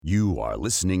You are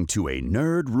listening to a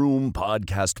Nerd Room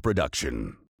podcast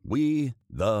production. We,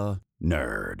 the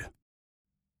nerd.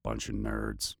 Bunch of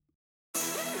nerds.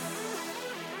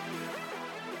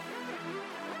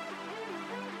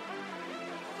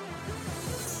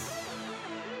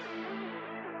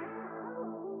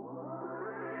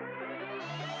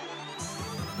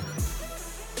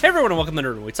 Hey everyone, and welcome to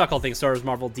Nerd Room. We talk all things Star Wars,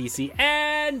 Marvel, DC,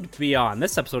 and beyond.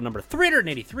 This episode number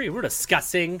 383, we're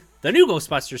discussing the new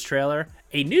Ghostbusters trailer,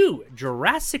 a new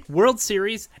Jurassic World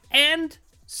series, and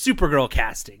Supergirl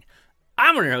casting.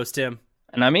 I'm your host, Tim.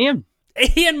 And I'm Ian.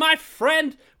 Ian, my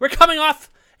friend, we're coming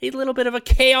off a little bit of a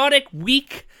chaotic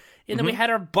week, and then we had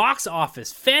our box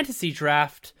office fantasy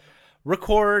draft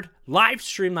record live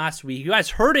stream last week. You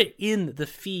guys heard it in the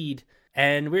feed.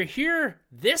 And we're here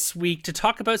this week to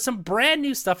talk about some brand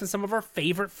new stuff in some of our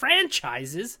favorite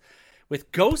franchises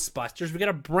with Ghostbusters. We got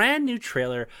a brand new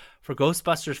trailer for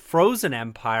Ghostbusters Frozen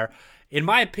Empire. In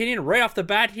my opinion, right off the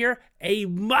bat here, a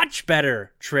much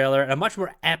better trailer, a much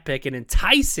more epic and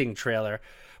enticing trailer.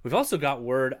 We've also got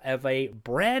word of a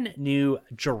brand new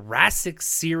Jurassic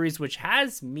series, which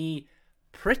has me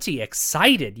pretty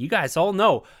excited. You guys all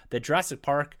know that Jurassic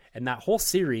Park and that whole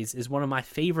series is one of my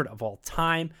favorite of all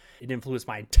time. It influenced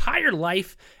my entire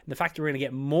life, and the fact that we're going to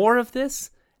get more of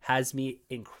this has me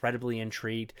incredibly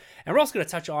intrigued. And we're also going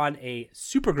to touch on a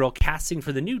Supergirl casting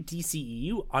for the new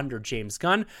DCEU under James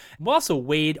Gunn. We'll also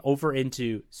wade over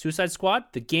into Suicide Squad,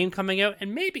 the game coming out,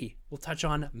 and maybe we'll touch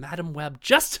on Madam Web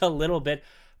just a little bit.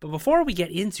 But before we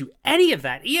get into any of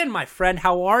that, Ian, my friend,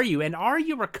 how are you? And are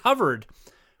you recovered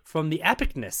from the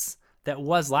epicness that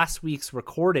was last week's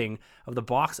recording of the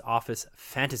box office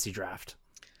fantasy draft?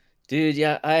 Dude,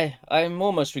 yeah, I'm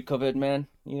almost recovered, man.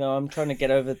 You know, I'm trying to get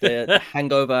over the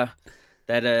hangover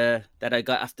that I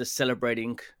got after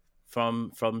celebrating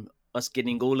from us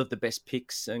getting all of the best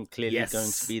picks and clearly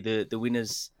going to be the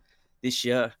winners this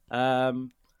year. But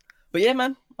yeah,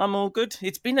 man, I'm all good.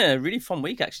 It's been a really fun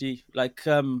week, actually. Like,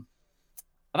 I've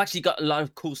actually got a lot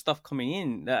of cool stuff coming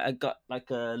in. I got like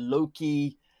a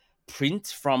Loki print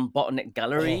from Bottleneck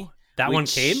Gallery. Oh, that one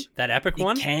came? That epic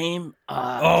one? It came.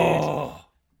 Oh, dude,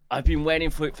 I've been waiting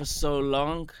for it for so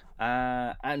long.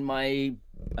 And my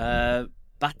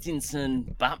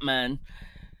Pattinson Batman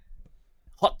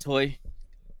hot toy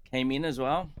came in as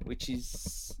well, which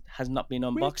has not been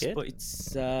unboxed. But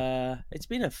it's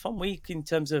been a fun week in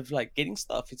terms of like getting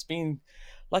stuff. It's been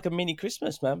like a mini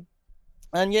Christmas, man.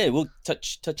 And yeah, we'll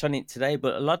touch on it today,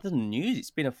 but a lot of the news,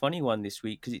 it's been a funny one this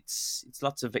week because it's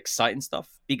lots of exciting stuff,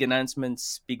 big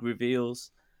announcements, big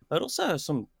reveals, but also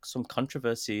some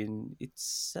controversy, and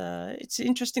it's an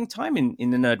interesting time in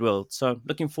the nerd world. So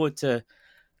looking forward to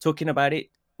talking about it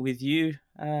with you,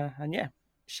 and yeah,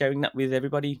 sharing that with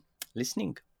everybody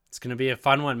listening. It's going to be a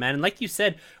fun one, man. And like you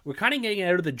said, we're kind of getting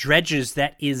out of the dredges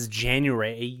that is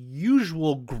January, a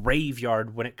usual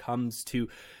graveyard when it comes to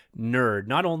nerd,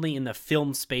 not only in the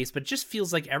film space, but it just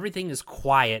feels like everything is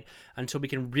quiet until we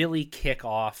can really kick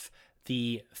off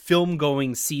the film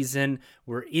going season.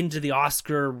 We're into the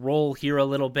Oscar roll here a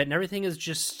little bit, and everything is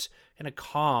just kind of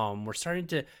calm. We're starting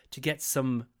to get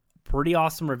some pretty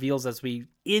awesome reveals as we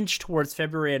inch towards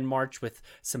February and March with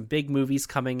some big movies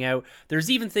coming out. There's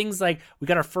even things like we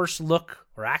got our first look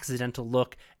or accidental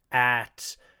look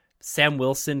at Sam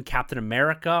Wilson, Captain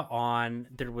America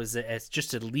there was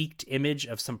just a leaked image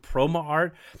of some promo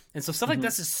art. And so stuff like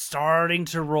this is starting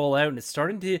to roll out, and it's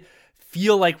starting to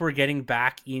feel like we're getting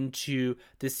back into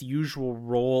this usual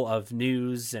role of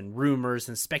news and rumors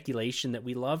and speculation that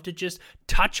we love to just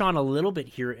touch on a little bit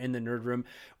here in the Nerd Room.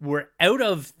 We're out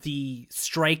of the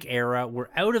strike era, we're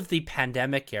out of the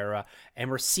pandemic era,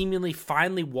 and we're seemingly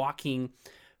finally walking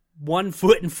one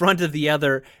foot in front of the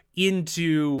other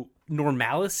into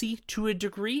normalcy to a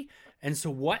degree. And so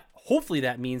what hopefully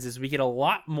that means is we get a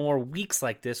lot more weeks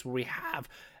like this where we have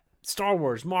Star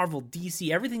Wars, Marvel,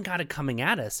 DC, everything kind of coming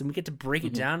at us, and we get to break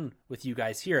it down with you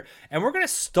guys here. And we're going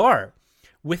to start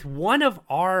with one of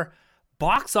our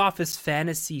box office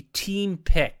fantasy team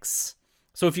picks.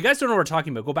 So if you guys don't know what we're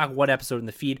talking about, go back one episode in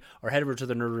the feed or head over to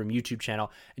the Nerd Room YouTube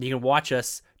channel, and you can watch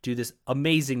us do this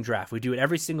amazing draft. We do it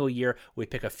every single year. We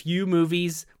pick a few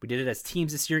movies. We did it as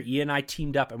teams this year. Ian and I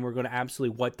teamed up, and we're going to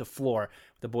absolutely wipe the floor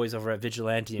with the boys over at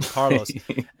Vigilante and Carlos.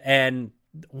 And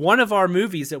one of our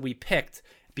movies that we picked,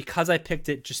 because I picked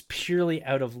it just purely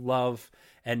out of love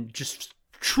and just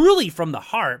truly from the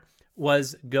heart,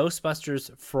 was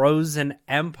Ghostbusters Frozen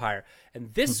Empire.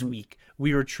 And this week,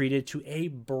 we were treated to a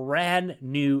brand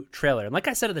new trailer. And like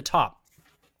I said at the top,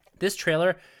 this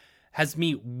trailer has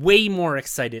me way more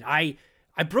excited. I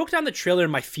broke down the trailer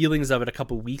and my feelings of it a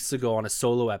couple weeks ago on a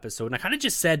solo episode, and I kind of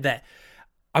just said that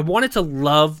I wanted to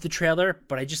love the trailer,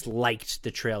 but I just liked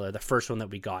the trailer, the first one that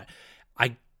we got.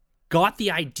 I got the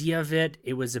idea of it.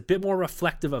 It was a bit more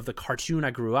reflective of the cartoon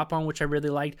I grew up on, which I really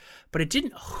liked, but it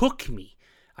didn't hook me.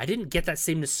 I didn't get that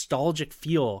same nostalgic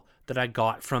feel that I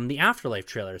got from the Afterlife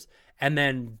trailers. And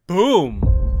then, boom!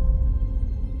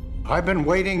 I've been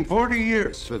waiting 40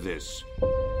 years for this.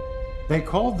 They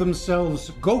called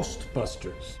themselves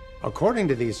Ghostbusters. According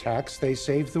to these hacks, they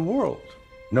saved the world.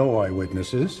 No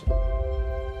eyewitnesses.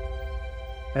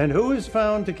 And who is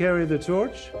found to carry the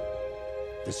torch?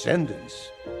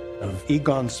 Descendants of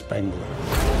Egon Spengler.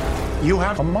 You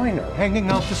have a miner hanging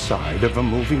out the side of a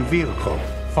moving vehicle,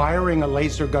 firing a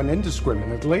laser gun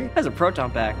indiscriminately. Has a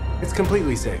proton pack. It's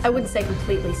completely safe. I wouldn't say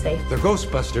completely safe. The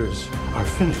Ghostbusters are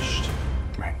finished.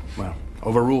 Right, well,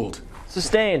 overruled.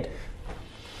 Sustained.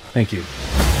 Thank you.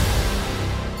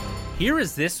 Here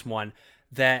is this one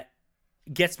that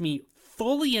gets me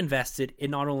fully invested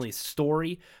in not only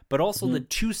story, but also the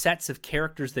two sets of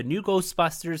characters, the new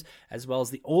Ghostbusters, as well as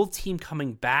the old team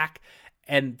coming back.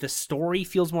 And the story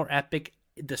feels more epic.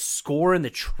 The score in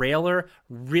the trailer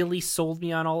really sold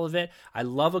me on all of it. I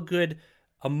love a good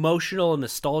emotional and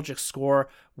nostalgic score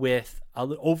with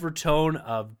an overtone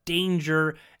of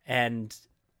danger and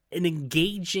an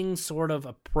engaging sort of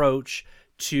approach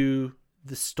to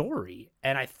the story.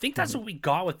 And I think that's what we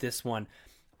got with this one.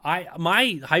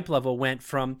 My hype level went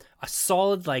from a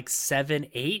solid like 7,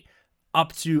 8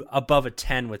 up to above a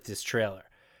 10 with this trailer.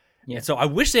 Yeah. And so I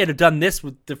wish they had done this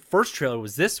with the first trailer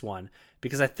was this one,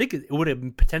 because I think it would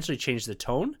have potentially changed the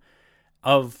tone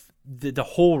of the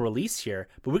whole release here.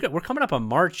 But we're coming up on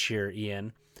March here,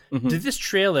 Ian. Did this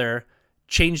trailer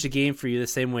change the game for you the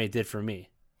same way it did for me?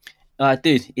 It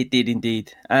did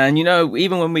indeed. And you know,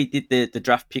 even when we did the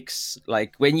draft picks,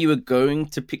 like when you were going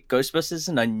to pick Ghostbusters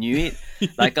and I knew it,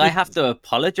 like I have to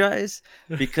apologize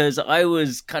because I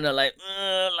was kind of like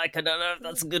I don't know if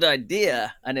that's a good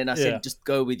idea. And then I said, just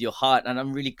go with your heart. And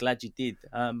I'm really glad you did.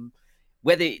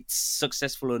 Whether it's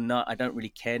successful or not, I don't really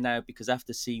care now, because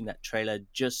after seeing that trailer,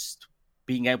 just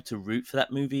being able to root for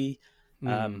that movie,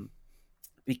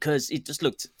 because it just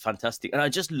looked fantastic. And I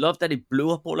just love that it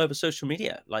blew up all over social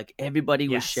media. Like everybody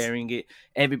was sharing it.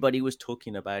 Everybody was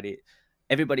talking about it.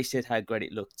 Everybody said how great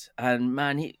it looked. And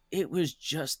man, it was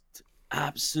just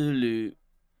absolute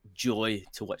joy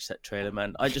to watch that trailer,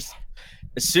 man. I just,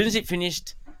 as soon as it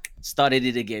finished, started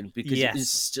it again because it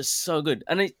was just so good.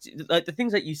 And it, like the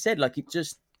things that you said, like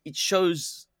it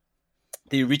shows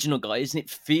the original guys, and it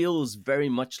feels very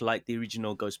much like the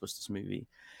original Ghostbusters movie.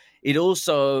 It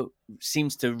also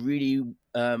seems to really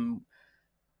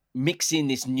mix in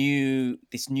this new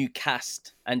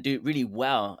cast and do it really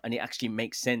well, and it actually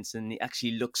makes sense, and it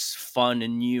actually looks fun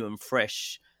and new and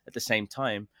fresh at the same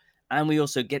time. And we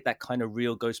also get that kind of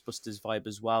real Ghostbusters vibe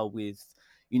as well, with,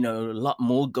 you know, a lot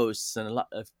more ghosts and a lot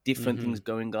of different things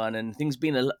going on, and things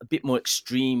being a bit more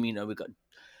extreme. You know, we got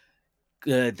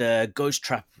the ghost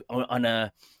trap on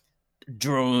a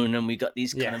drone, and we got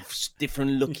these kind of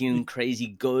different looking crazy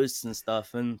ghosts and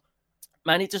stuff. And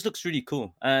man, it just looks really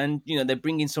cool. And you know, they're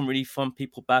bringing some really fun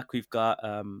people back. We've got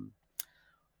I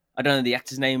don't know the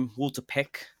actor's name, Walter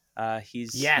Peck.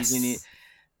 He's in it,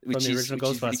 which is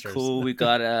really cool. We've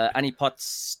got Annie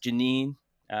Potts, Janine.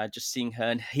 Just seeing her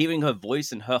and hearing her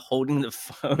voice and her holding the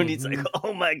phone, it's like,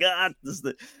 oh my god,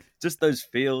 just those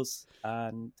feels.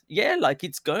 And yeah, like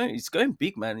it's going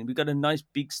big, man. And we got a nice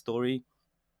big story.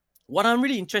 What I'm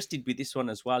really interested with this one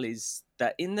as well is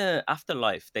that in the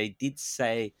afterlife, they did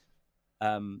say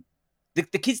the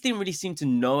kids didn't really seem to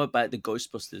know about the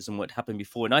Ghostbusters and what happened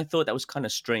before. And I thought that was kind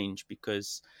of strange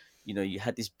because, you know, you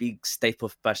had this big Stay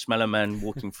Puft Marshmallow Man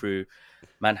walking through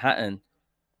Manhattan.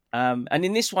 And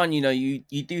in this one, you know, you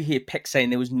do hear Peck saying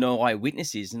there was no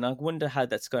eyewitnesses. And I wonder how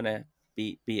that's going to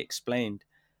be explained.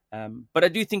 But I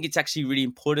do think it's actually really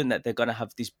important that they're going to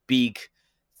have this big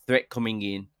threat coming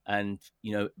in and,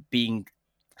 you know,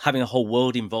 having a whole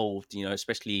world involved, you know,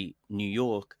 especially New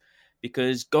York,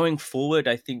 because going forward,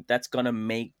 I think that's going to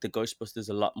make the Ghostbusters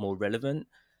a lot more relevant.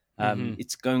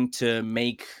 It's going to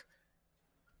make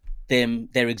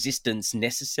their existence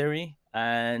necessary.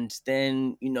 And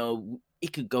then, you know,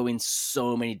 it could go in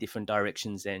so many different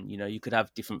directions. Then, you know, you could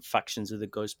have different factions of the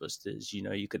Ghostbusters. You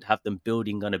know, you could have them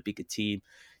building on a bigger team.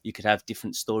 You could have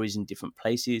different stories in different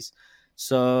places.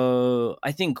 So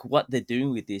I think what they're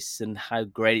doing with this and how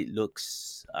great it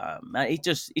looks, man, it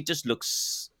just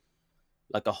looks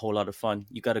like a whole lot of fun.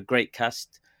 You got a great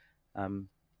cast, a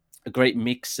great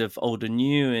mix of old and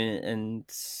new, and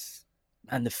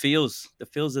the feels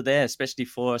are there, especially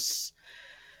for us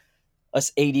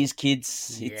us 80s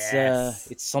kids,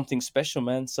 it's something special,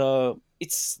 man. So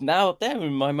it's now up there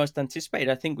in my most anticipated.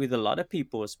 I think with a lot of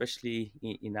people, especially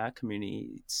in our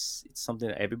community, it's something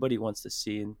that everybody wants to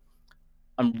see, and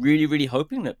I'm really, really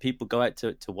hoping that people go out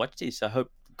to watch this. I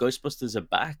hope Ghostbusters are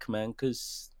back, man,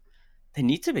 because they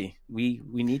need to be. We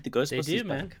need the Ghostbusters back.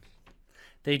 Man.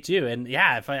 They do. And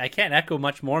yeah, if I can't echo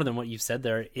much more than what you've said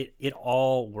there. It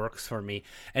all works for me.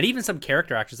 And even some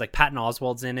character actors like Patton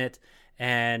Oswalt's in it,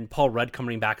 and Paul Rudd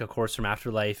coming back, of course, from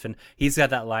Afterlife. And he's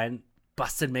got that line,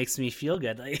 "Busted makes me feel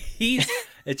good." Like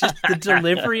it's just the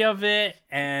delivery of it.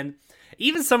 And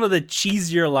even some of the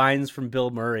cheesier lines from Bill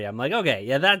Murray. I'm like, okay,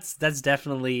 yeah, that's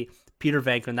definitely Peter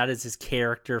Venkman. That is his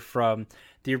character from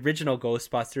the original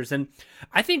Ghostbusters. And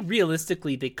I think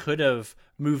realistically they could have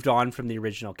moved on from the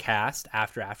original cast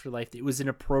after Afterlife. It was an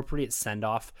appropriate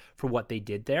send-off for what they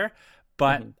did there.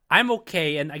 But I'm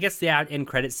okay. And I guess the end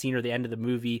credit scene or the end of the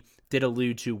movie did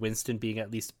allude to Winston being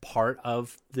at least part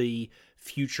of the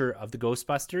future of the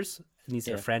Ghostbusters, at least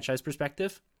a franchise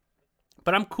perspective.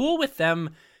 But I'm cool with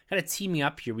them kind of teaming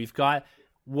up here. We've got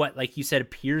what, like you said,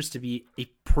 appears to be a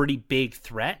pretty big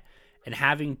threat, and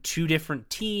having two different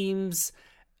teams,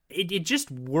 it just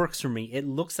works for me. It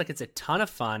looks like it's a ton of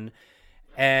fun.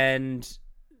 And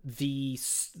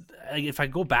if I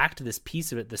go back to this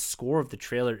piece of it, the score of the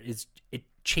trailer it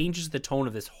changes the tone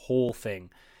of this whole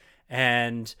thing.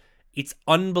 And it's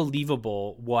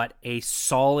unbelievable what a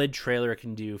solid trailer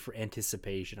can do for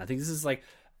anticipation. I think this is like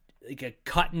a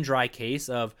cut and dry case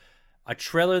of a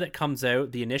trailer that comes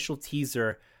out, the initial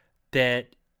teaser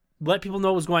that let people know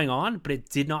what was going on, but it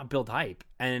did not build hype.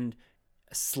 And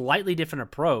a slightly different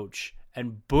approach,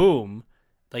 and boom,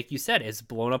 like you said, it's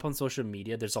blown up on social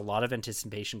media. There's a lot of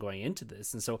anticipation going into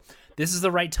this. And so this is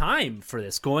the right time for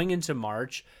this. Going into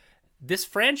March, this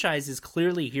franchise is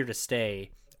clearly here to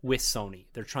stay with Sony.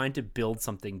 They're trying to build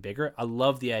something bigger. I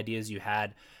love the ideas you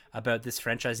had about this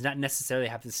franchise, not necessarily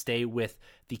have to stay with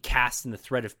the cast and the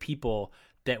thread of people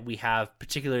that we have,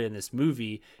 particularly in this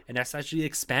movie, and that's actually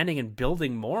expanding and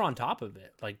building more on top of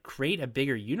it, like create a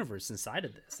bigger universe inside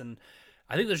of this. And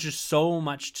I think there's just so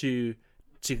much to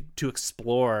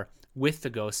explore with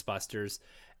the Ghostbusters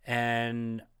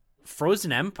and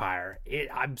Frozen Empire.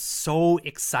 I'm so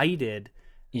excited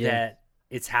that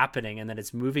it's happening and that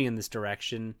it's moving in this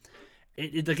direction.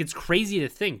 It's crazy to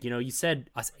think, you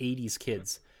said us 80s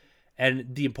kids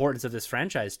and the importance of this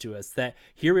franchise to us, that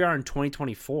here we are in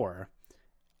 2024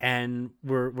 and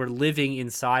we're living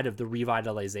inside of the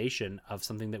revitalization of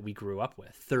something that we grew up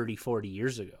with 30, 40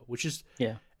 years ago, which is,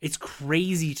 it's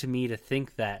crazy to me to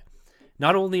think that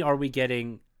not only are we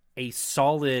getting a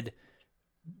solid,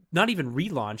 not even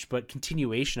relaunch, but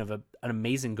continuation of an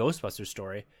amazing Ghostbusters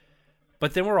story,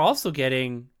 but then we're also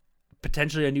getting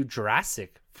potentially a new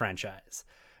Jurassic franchise.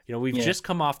 We've just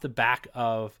come off the back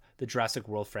of the Jurassic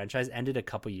World franchise, ended a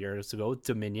couple years ago,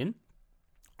 Dominion.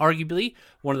 Arguably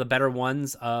one of the better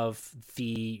ones of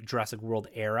the Jurassic World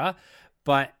era,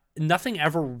 but nothing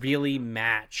ever really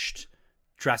matched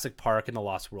Jurassic Park and The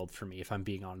Lost World for me, if I'm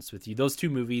being honest with you. Those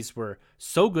two movies were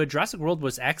so good. Jurassic World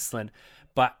was excellent,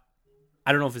 but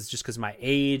I don't know if it's just because of my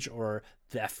age or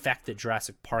the effect that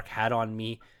Jurassic Park had on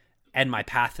me and my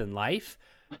path in life,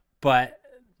 but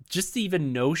just the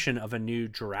even notion of a new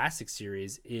Jurassic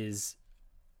series is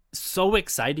so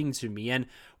exciting to me. And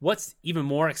what's even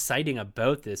more exciting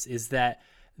about this is that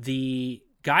the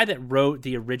guy that wrote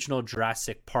the original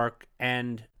Jurassic Park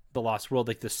and The Lost World,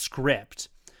 like the script,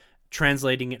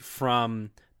 translating it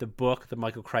from the book, the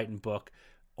Michael Crichton book,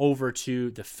 over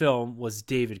to the film, was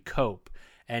David Cope.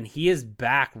 And he is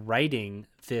back writing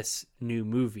this new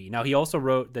movie. Now, he also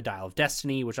wrote The Dial of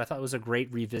Destiny, which I thought was a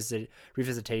great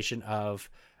revisitation of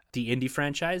the indie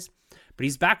franchise. But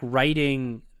he's back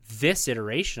writing this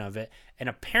iteration of it. And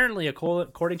apparently,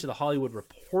 according to the Hollywood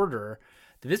Reporter,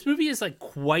 this movie is like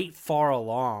quite far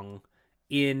along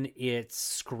in its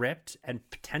script and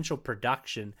potential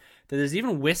production, that there's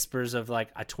even whispers of like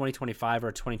a 2025 or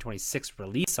a 2026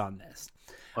 release on this.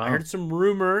 Wow. I heard some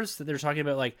rumors that they're talking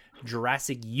about like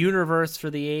Jurassic Universe for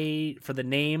the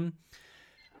name.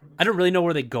 I don't really know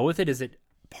where they go with it. Is it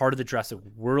part of the Jurassic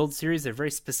World series? They're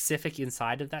very specific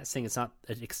inside of that, saying it's not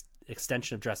an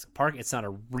extension of Jurassic Park. It's not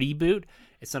a reboot.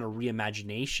 It's not a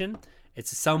reimagination.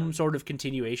 It's some sort of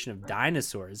continuation of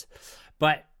dinosaurs.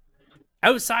 But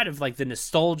outside of like the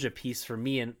nostalgia piece for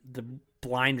me and the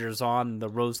blinders on, the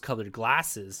rose-colored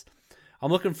glasses,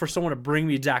 I'm looking for someone to bring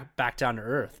me back down to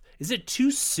earth. Is it too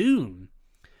soon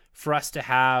for us to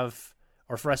have,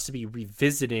 or for us to be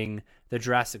revisiting the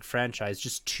Jurassic franchise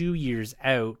just 2 years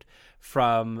out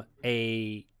from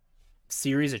a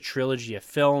series, a trilogy of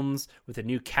films with a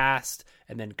new cast,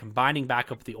 and then combining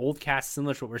back up with the old cast,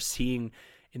 similar to what we're seeing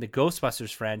in the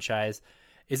Ghostbusters franchise.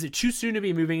 Is it too soon to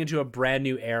be moving into a brand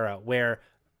new era where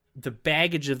the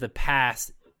baggage of the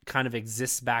past kind of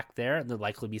exists back there, and there'll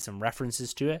likely be some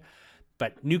references to it,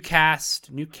 but new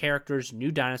cast, new characters,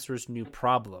 new dinosaurs, new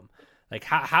problem? Like,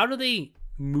 how do they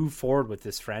move forward with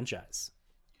this franchise?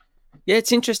 Yeah,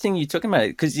 it's interesting you talking about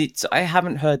it, because I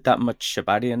haven't heard that much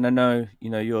about it, and I know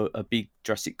you're a big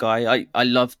Jurassic guy. I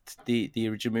loved the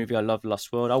original movie. I loved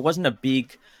Lost World. I wasn't a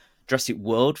big Jurassic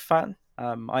World fan.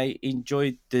 I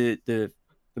enjoyed the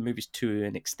movies to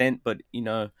an extent, but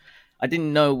I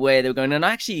didn't know where they were going.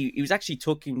 And he was actually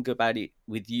talking about it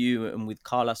with you and with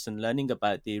Carlos and learning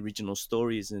about the original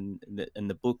stories and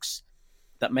the books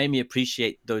that made me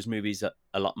appreciate those movies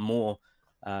a lot more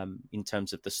in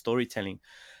terms of the storytelling.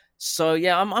 So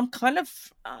yeah, I'm kind of,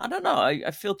 I don't know.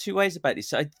 I feel two ways about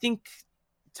this. I think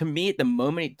to me at the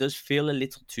moment it does feel a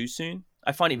little too soon.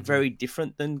 I find it very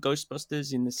different than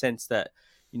Ghostbusters in the sense that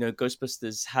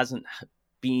Ghostbusters hasn't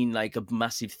been like a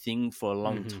massive thing for a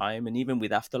long time, and even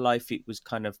with Afterlife, it was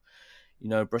kind of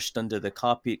brushed under the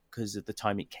carpet because of the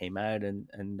time it came out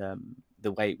and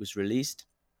the way it was released.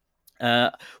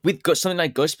 With something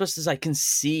like Ghostbusters, I can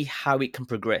see how it can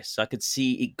progress. I could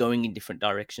see it going in different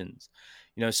directions.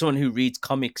 Someone who reads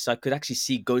comics, I could actually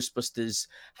see Ghostbusters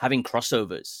having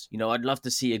crossovers. I'd love to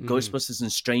see a Ghostbusters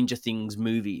and Stranger Things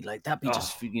movie. Like, that'd be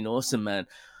just freaking awesome, man.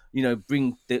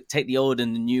 Take the old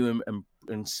and the new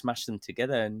and smash them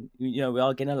together. And, we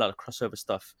are getting a lot of crossover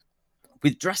stuff.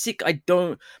 With Jurassic,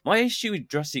 my issue with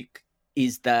Jurassic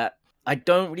is that I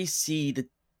don't really see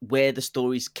where the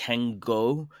stories can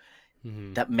go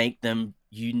that make them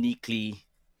uniquely,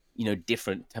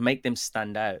 different, to make them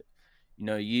stand out.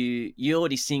 You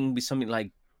already seen with something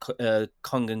like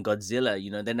Kong and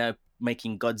Godzilla. They're now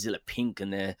making Godzilla pink,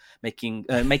 and they're making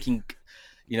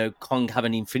Kong have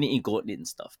an Infinity Gauntlet and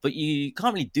stuff. But you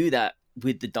can't really do that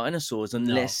with the dinosaurs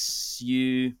unless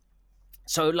you.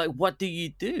 So, like, what do you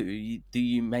do? Do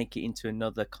you make it into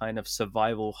another kind of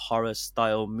survival horror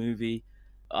style movie?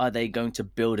 Are they going to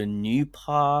build a new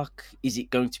park? Is it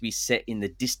going to be set in the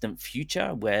distant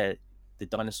future where the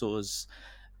dinosaurs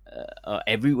are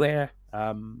everywhere?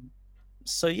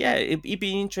 So yeah, it'd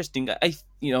be interesting.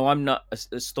 I'm not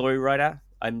a story writer.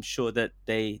 I'm sure that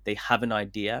they have an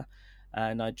idea,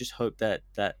 and I just hope that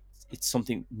it's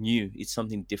something new, it's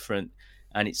something different,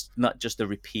 and it's not just a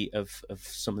repeat of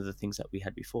some of the things that we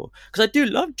had before. Because I do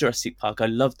love Jurassic Park. I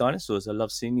love dinosaurs. I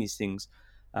love seeing these things.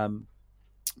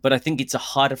 But I think it's a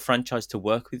harder franchise to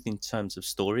work with in terms of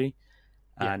story.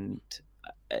 Yeah. And,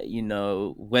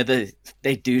 whether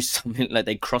they do something like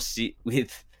they cross it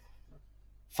with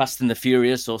Fast and the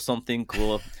Furious or something,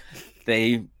 or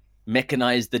they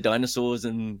mechanize the dinosaurs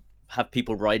and have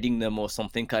people riding them or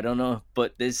something, I don't know.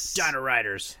 But there's Dino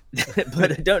Riders.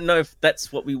 But I don't know if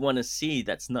that's what we want to see.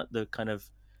 That's not the kind of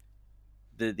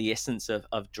the essence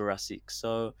of Jurassic.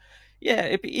 So yeah,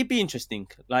 it'd be interesting.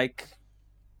 Like,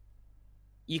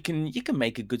 you can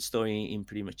make a good story in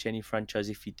pretty much any franchise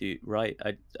if you do it right.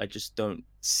 I just don't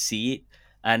see it.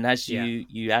 And as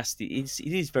you asked, it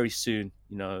is very soon.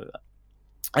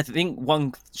 I think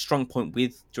one strong point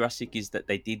with Jurassic is that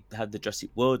they did have the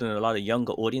Jurassic World, and a lot of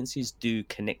younger audiences do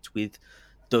connect with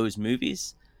those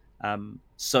movies.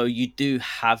 So you do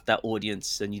have that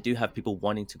audience, and you do have people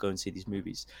wanting to go and see these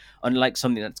movies. Unlike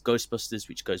something that's Ghostbusters,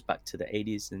 which goes back to the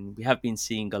 80s, and we have been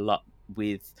seeing a lot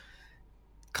with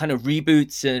kind of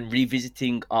reboots and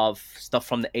revisiting of stuff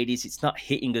from the 80s. It's not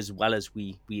hitting as well as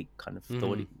we kind of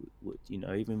thought it would.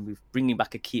 Even with bringing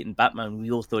back a Keaton Batman,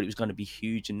 we all thought it was going to be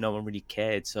huge, and no one really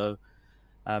cared. So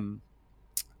I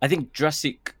think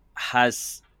Jurassic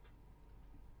has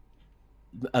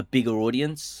a bigger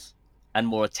audience and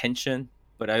more attention,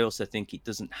 but I also think it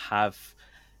doesn't have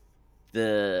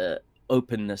the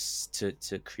openness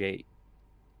to create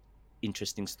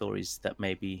interesting stories that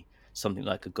maybe something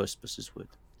like a Ghostbusters would.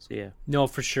 So yeah. No,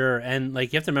 for sure. And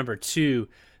like, you have to remember too,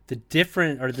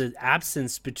 the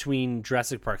absence between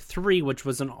Jurassic Park 3, which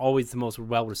wasn't always the most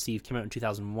well received, came out in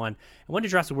 2001. And when did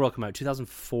Jurassic World come out?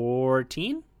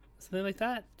 2014? Something like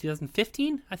that?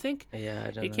 2015, I think? Yeah, I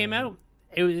don't know. It came out.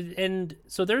 And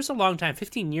so there's a long time,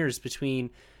 15 years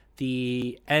between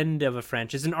the end of a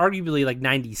franchise, and arguably like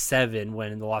 97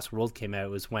 when The Lost World came out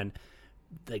was when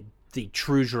the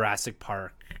true Jurassic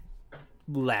Park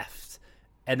left.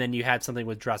 And then you had something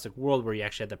with Jurassic World where you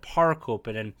actually had the park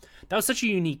open, and that was such a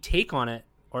unique take on it,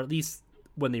 or at least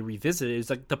when they revisited it, it was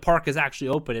like the park is actually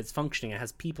open, it's functioning, it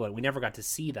has people, and we never got to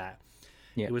see that.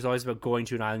 Yeah. It was always about going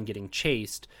to an island, getting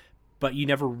chased, but you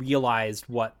never realized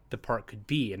what the park could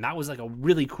be, and that was like a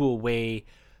really cool way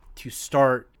to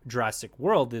start Jurassic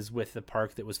World is with the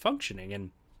park that was functioning,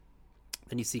 and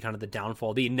then you see kind of the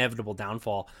downfall, the inevitable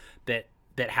downfall that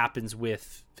happens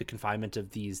with the confinement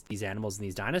of these animals and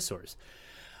these dinosaurs.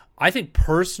 I think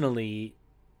personally,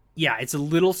 yeah, it's a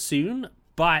little soon,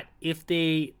 but if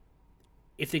they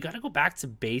got to go back to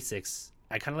basics,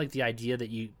 I kind of like the idea that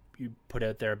you put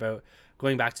out there about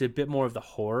going back to a bit more of the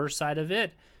horror side of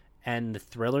it and the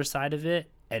thriller side of it,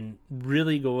 and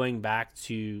really going back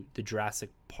to the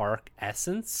Jurassic Park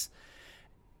essence.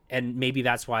 And maybe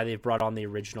that's why they've brought on the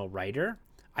original writer.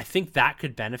 I think that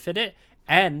could benefit it.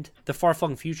 And the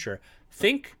far-flung future.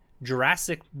 Think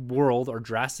Jurassic World or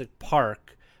Jurassic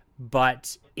Park,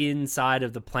 but inside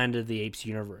of the Planet of the Apes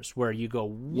universe, where you go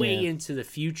way into the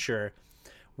future,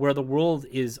 where the world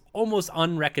is almost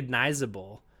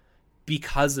unrecognizable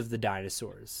because of the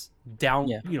dinosaurs.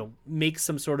 Make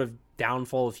some sort of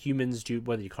downfall of humans due,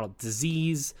 whether you call it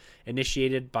disease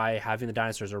initiated by having the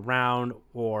dinosaurs around,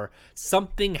 or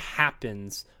something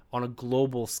happens on a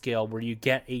global scale where you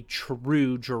get a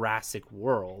true Jurassic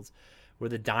World where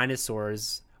the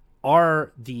dinosaurs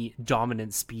are the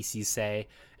dominant species, say,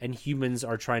 and humans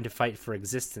are trying to fight for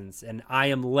existence, and I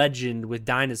am legend with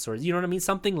dinosaurs. You know what I mean?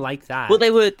 Something like that.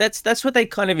 Well, that's what they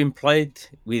kind of implied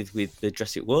with the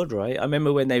Jurassic World, right? I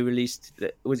remember when they released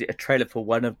was it a trailer for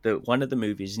one of the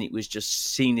movies, and it was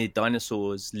just seeing the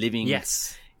dinosaurs living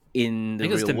in the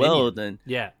real world, and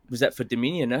was that for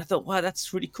Dominion? And I thought, wow,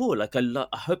 that's really cool. Like I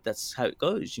hope that's how it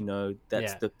goes. You know,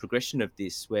 that's the progression of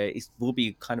this, where it will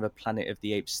be kind of a Planet of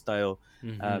the Apes style,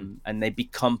 and they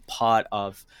become part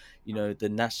of, you know, the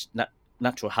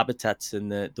natural habitats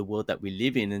and the world that we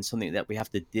live in, and something that we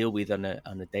have to deal with on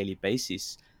a daily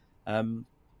basis. And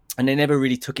they never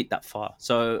really took it that far.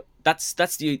 So that's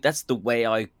the way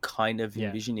I kind of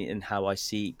envision it and how I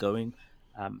see it going.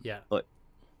 But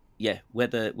yeah,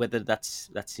 whether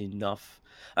that's enough,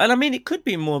 and I mean, it could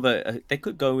be more of they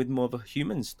could go with more of a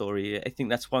human story. I think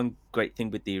that's one great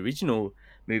thing with the original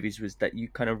movies, was that you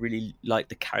kind of really like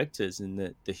the characters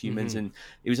and the humans, and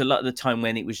it was a lot of the time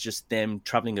when it was just them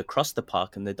traveling across the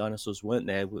park and the dinosaurs weren't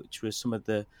there, which was some of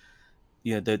the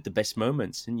best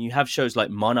moments. And you have shows like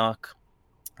Monarch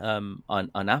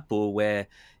on Apple, where,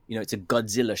 you know, it's a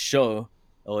Godzilla show,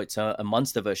 or it's a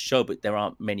MonsterVerse show, but there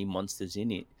aren't many monsters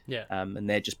in it. And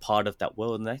they're just part of that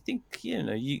world. And I think, you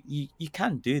know, you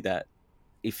can do that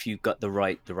if you've got the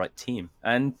right team.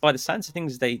 And by the sounds of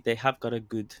things, they have got a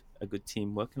good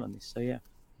team working on this. So yeah.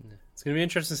 It's gonna be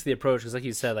interesting to see the approach, because like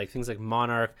you said, like things like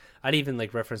Monarch, I'd even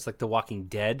like reference like The Walking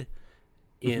Dead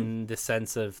in the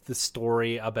sense of the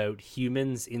story about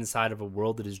humans inside of a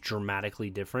world that is dramatically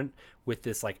different, with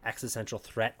this like existential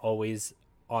threat always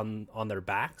on their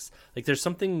backs. Like there's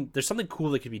something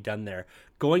cool that could be done there.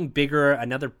 Going bigger,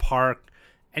 another park,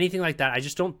 anything like that. I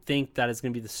just don't think that is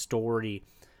going to be the story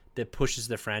that pushes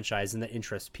the franchise and that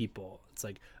interests people. It's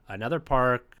like another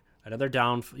park, another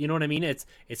down. You know what I mean?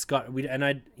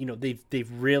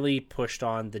 They've really pushed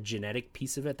on the genetic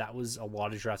piece of it. That was a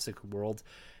lot of Jurassic World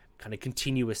kind of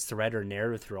continuous thread or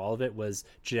narrative through all of it, was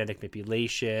genetic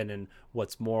manipulation and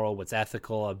what's moral, what's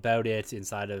ethical about it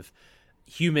inside of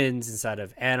humans, inside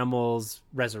of animals,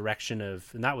 resurrection of,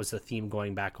 and that was a theme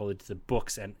going back all to the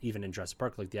books, and even in Jurassic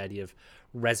Park, like the idea of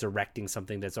resurrecting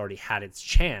something that's already had its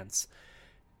chance.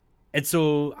 And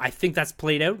so I think that's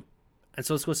played out, and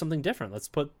so let's go with something different. Let's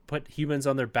put humans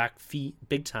on their back feet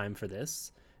big time for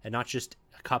this, and not just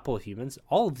a couple of humans,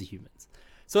 all of the humans.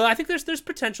 So I think there's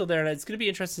potential there, and it's going to be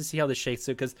interesting to see how this shakes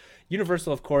out, because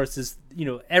Universal, of course, is, you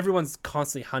know, everyone's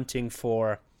constantly hunting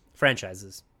for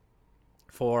franchises,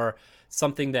 for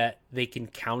something that they can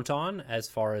count on as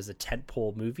far as a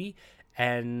tentpole movie.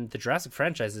 And the Jurassic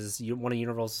franchise is one of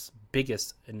Universal's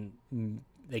biggest, and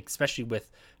like, especially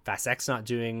with Fast X not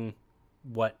doing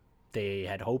what they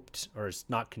had hoped, or is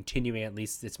not continuing at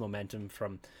least its momentum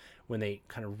from when they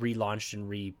kind of relaunched and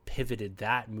repivoted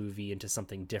that movie into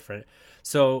something different.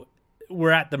 So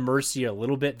we're at the mercy a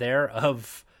little bit there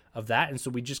of that. And so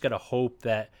we just got to hope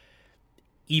that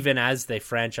even as they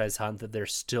franchise hunt, that they're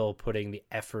still putting the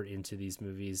effort into these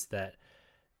movies that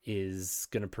is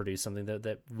going to produce something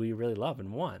that we really love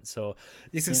and want. So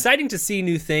it's exciting to see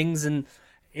new things, and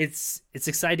it's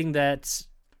exciting that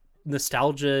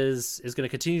nostalgia is going to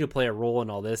continue to play a role in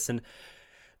all this. And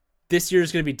this year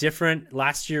is going to be different.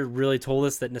 Last year really told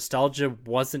us that nostalgia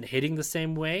wasn't hitting the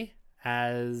same way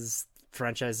as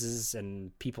franchises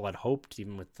and people had hoped,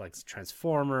 even with like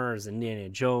Transformers and Indiana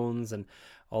Jones and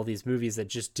all these movies that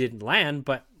just didn't land.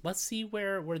 But let's see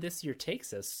where this year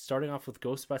takes us, starting off with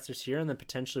Ghostbusters here, and then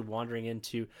potentially wandering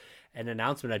into an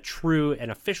announcement, a true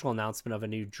and official announcement of a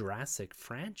new Jurassic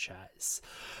franchise.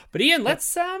 But Ian,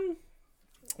 let's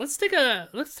let's take a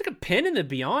pin in the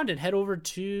Beyond and head over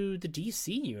to the DC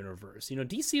universe. You know,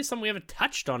 DC is something we haven't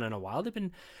touched on in a while. They've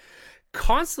been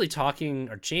constantly talking,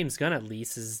 or James Gunn at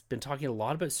least has been talking a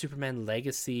lot about Superman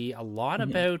Legacy, a lot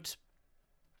about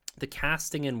the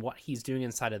casting and what he's doing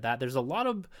inside of that. There's a lot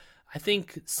of, I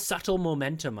think, subtle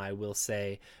momentum, I will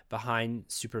say, behind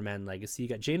Superman Legacy. You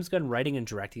got James Gunn writing and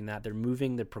directing that.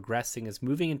 They're progressing. It's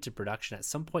moving into production at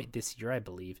some point this year, I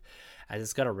believe, as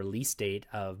it's got a release date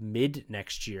of mid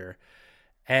next year.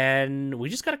 And we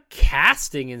just got a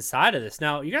casting inside of this.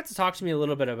 Now, you got to talk to me a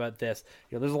little bit about this.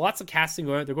 You know, there's lots of casting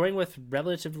going on. They're going with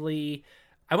relatively,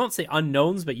 I won't say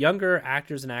unknowns, but younger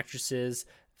actors and actresses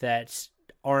that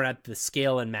aren't at the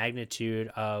scale and magnitude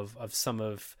of some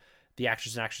of the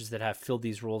actors and actresses that have filled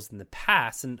these roles in the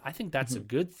past. And I think that's a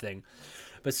good thing.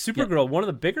 But Supergirl, one of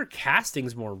the bigger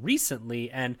castings more recently,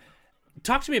 and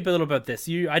talk to me a little about this.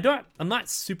 I'm not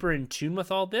super in tune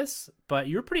with all this, but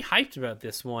you're pretty hyped about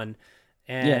this one.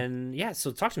 And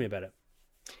so talk to me about it.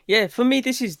 Yeah, for me,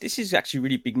 this is actually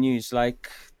really big news. Like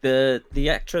the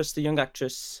young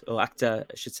actress or actor,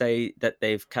 I should say, that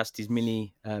they've cast is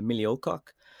Millie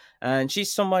Alcock, and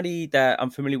she's somebody that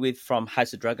I'm familiar with from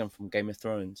House of Dragon, from Game of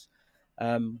Thrones.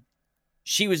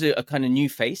 She was a kind of new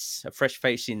face, a fresh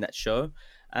face in that show,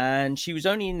 and she was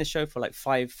only in the show for like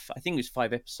 5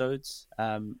 episodes,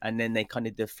 and then they kind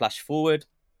of did flash forward.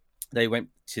 They went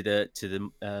to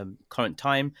the current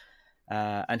time.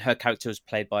 And her character was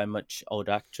played by a much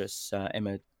older actress,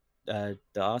 Emma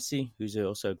Darcy, who's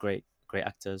also a great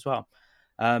actor as well.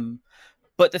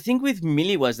 But the thing with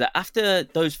Millie was that after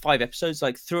those 5 episodes,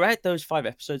 like throughout those 5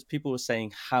 episodes, people were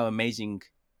saying how amazing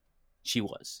she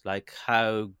was, like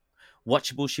how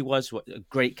watchable she was, what a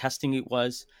great casting it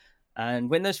was. And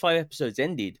when those 5 episodes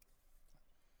ended,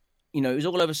 you know, it was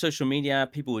all over social media.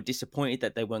 People were disappointed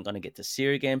that they weren't going to get to see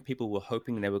her again. People were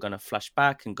hoping they were going to flash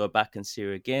back and go back and see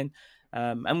her again.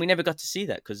 And we never got to see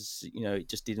that because, you know, it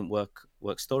just didn't work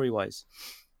story-wise.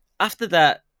 After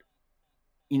that,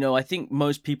 you know, I think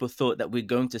most people thought that we're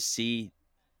going to see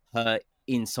her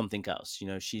in something else. You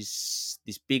know, she's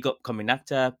this big upcoming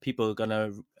actor. People are going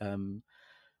to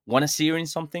want to see her in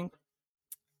something.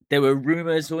 There were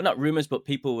rumors, or not rumors, but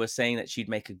people were saying that she'd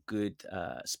make a good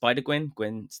Spider-Gwen,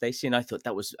 Gwen Stacy. And I thought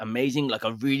that was amazing. Like,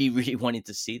 I really, really wanted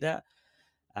to see that.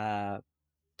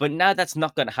 But now that's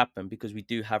not going to happen because we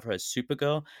do have her as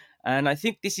Supergirl. And I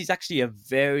think this is actually a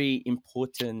very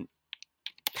important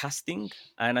casting.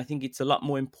 And I think it's a lot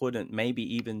more important, maybe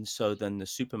even so, than the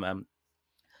Superman.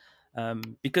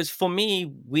 Because for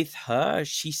me, with her,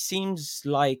 she seems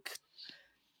like,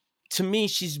 to me,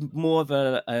 she's more of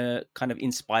a kind of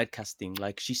inspired casting.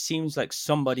 Like, she seems like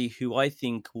somebody who I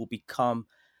think will become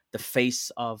the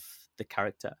face of the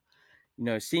character. You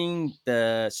know, seeing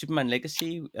the Superman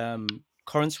Legacy,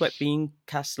 Corin Sweat being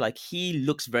cast, like, he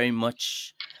looks very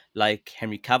much like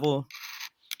Henry Cavill.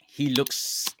 He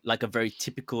looks like a very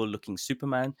typical looking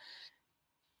Superman.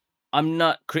 I'm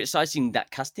not criticizing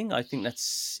that casting. I think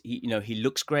he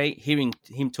looks great. Hearing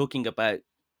him talking about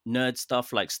nerd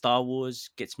stuff like Star Wars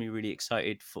gets me really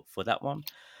excited for that one.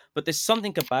 But there's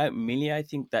something about Millie, I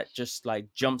think, that just like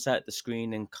jumps out the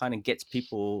screen and kind of gets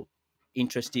people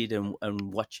interested and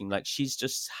watching. Like, she's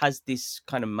just has this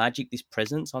kind of magic, this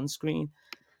presence on screen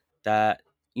that,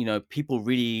 you know, people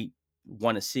really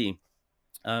want to see.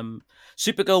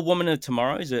 Supergirl Woman of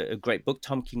Tomorrow is a great book,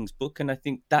 Tom King's book, and I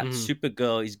think that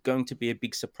Supergirl is going to be a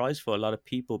big surprise for a lot of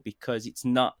people because it's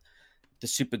not the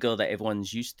Supergirl that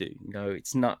everyone's used to. You know,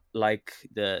 it's not like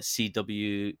the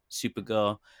CW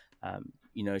Supergirl.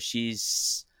 You know,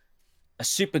 she's a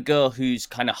Supergirl who's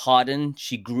kind of hardened.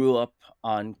 She grew up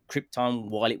on Krypton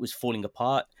while it was falling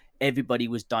apart. Everybody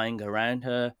was dying around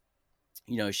her.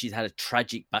 You know, she's had a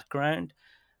tragic background.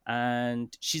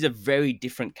 And she's a very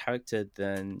different character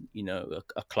than, you know,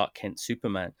 a Clark Kent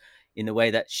Superman, in the way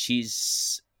that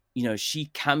she's, you know, she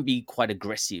can be quite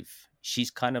aggressive.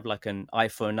 She's kind of like an eye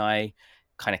for an eye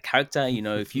kind of character. You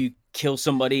know, if you kill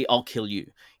somebody, I'll kill you.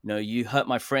 You know, you hurt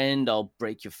my friend, I'll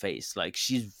break your face. Like,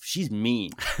 she's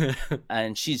mean.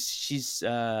 And she's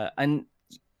and,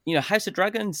 you know, House of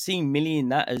Dragon, seeing Millie in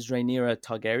that as Rhaenyra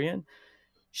Targaryen,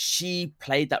 she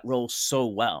played that role so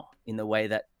well, in the way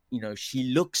that, you know, she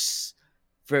looks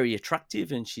very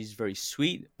attractive and she's very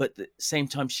sweet, but at the same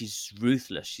time, she's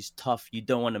ruthless. She's tough. You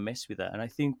don't want to mess with her. And I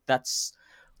think that's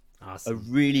awesome. A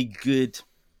really good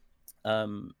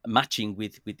matching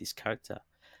with this character.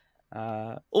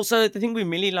 Also, the thing with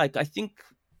Millie, like, I think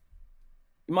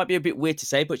it might be a bit weird to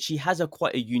say, but she has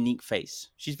quite a unique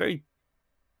face. She's very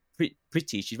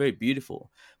pretty. She's very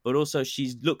beautiful, but also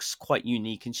she looks quite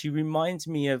unique. And she reminds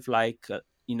me of, like,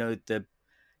 you know, the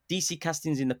DC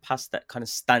castings in the past that kind of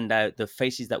stand out, the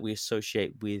faces that we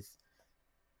associate with,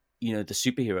 the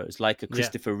superheroes, like a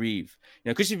Christopher Reeve.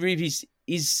 Christopher Reeve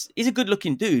is a good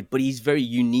looking dude, but he's very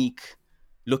unique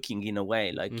looking in a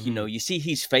way. Like, you see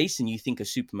his face and you think of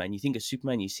Superman. You think of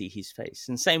Superman, you see his face.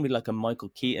 And same with like a Michael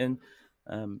Keaton,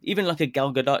 even like a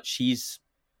Gal Gadot. She's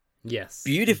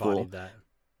beautiful,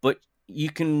 but you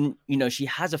can, she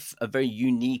has a very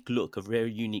unique look, a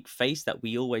very unique face that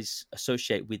we always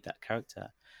associate with that character.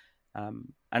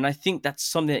 And I think that's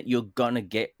something that you're gonna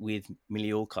get with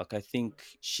Millie Alcock. I think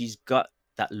she's got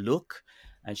that look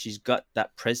and she's got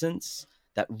that presence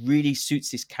that really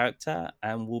suits this character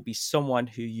and will be someone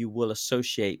who you will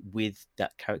associate with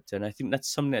that character. And I think that's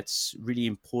something that's really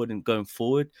important going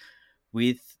forward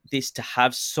with this, to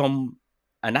have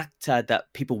an actor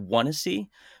that people want to see,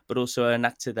 but also an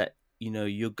actor that,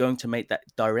 you're going to make that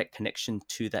direct connection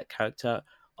to that character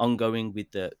ongoing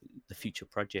with the future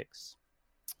projects.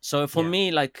 So for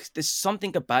me, like, there's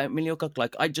something about Millie Alcock,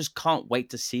 like, I just can't wait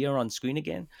to see her on screen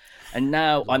again. And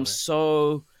now I'm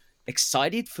so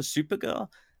excited for Supergirl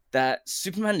that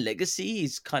Superman Legacy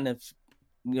is kind of,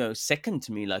 second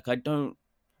to me. Like,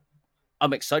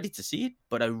 I'm excited to see it,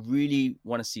 but I really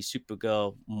want to see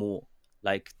Supergirl more.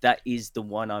 Like, that is the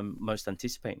one I'm most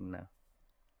anticipating now.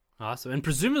 Awesome. And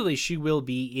presumably she will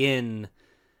be in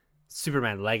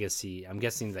Superman Legacy. I'm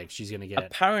guessing like she's going to get...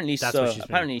 Apparently so.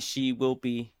 Apparently she will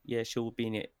be... Yeah, she will be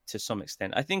in it to some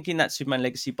extent. I think in that Superman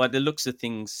Legacy, by the looks of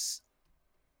things,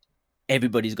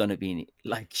 everybody's going to be in it.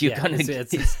 Like, you're going to...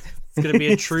 It's going to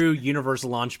be a true universe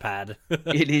launch pad.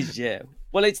 It is, yeah.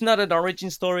 Well, it's not an origin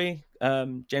story.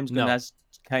 James Gunn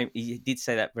he did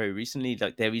say that very recently.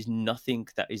 Like, there is nothing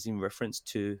that is in reference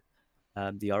to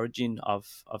the origin of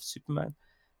Superman.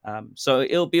 So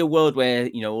it'll be a world where,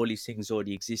 all these things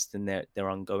already exist and they're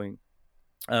ongoing.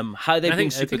 How they bring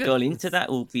Supergirl into that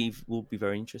will be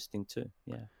very interesting too.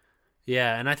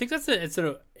 Yeah, and I think it's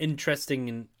an interesting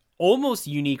and almost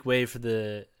unique way for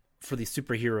the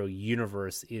superhero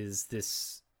universe is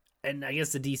this. And I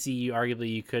guess the DC, arguably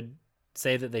you could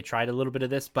say that they tried a little bit of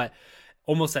this, but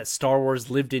almost that Star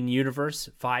Wars lived in universe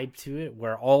vibe to it,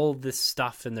 where all this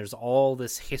stuff and there's all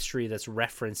this history that's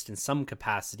referenced in some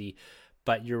capacity,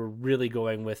 but you're really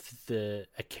going with a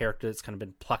character that's kind of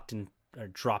been plucked in or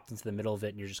dropped into the middle of it,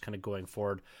 and you're just kind of going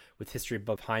forward with history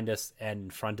behind us and in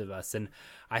front of us. And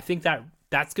I think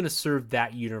that's going to serve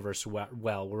that universe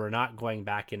well. We're not going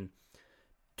back and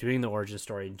doing the origin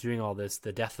story and doing all this,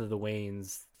 the death of the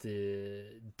Waynes, the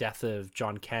death of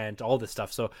John Kent, all this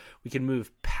stuff. So we can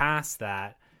move past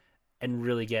that and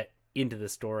really get into the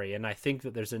story. And I think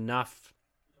that there's enough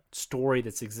story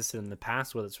that's existed in the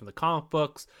past, whether it's from the comic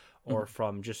books or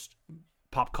from just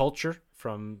pop culture,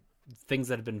 from things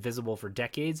that have been visible for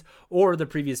decades, or the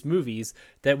previous movies,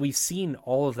 that we've seen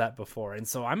all of that before. And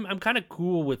so I'm kind of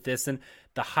cool with this, and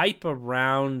the hype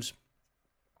around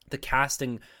the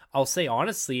casting, I'll say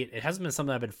honestly, it hasn't been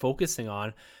something I've been focusing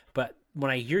on, but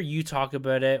when I hear you talk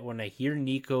about it, when I hear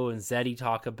Nico and Zeddy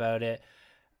talk about it,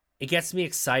 it gets me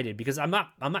excited, because I'm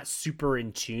not super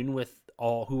in tune with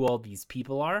who all these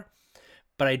people are.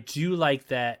 But I do like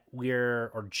that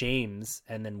James,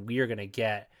 and then we're going to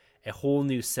get a whole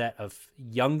new set of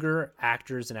younger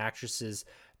actors and actresses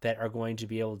that are going to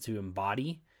be able to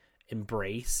embody,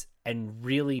 embrace, and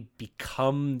really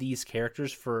become these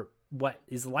characters for what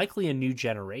is likely a new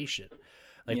generation.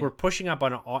 Like, we're pushing up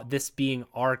on this being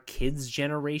our kids'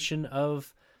 generation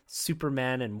of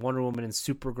Superman and Wonder Woman and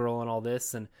Supergirl and all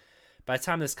this. And by the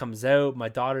time this comes out, my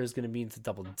daughter is going to be into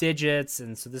double digits.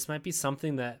 And so this might be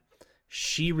something that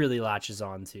she really latches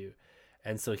onto.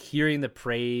 And so hearing the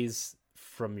praise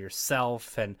from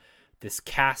yourself and this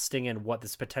casting and what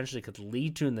this potentially could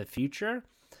lead to in the future,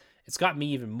 it's got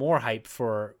me even more hyped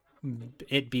for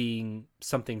it being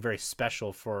something very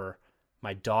special for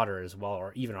my daughter as well,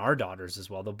 or even our daughters as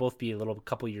well. They'll both be a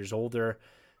couple years older,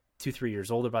 2-3 years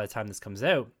older by the time this comes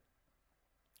out.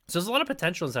 So there's a lot of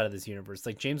potential inside of this universe.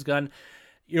 Like James Gunn,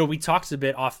 we talked a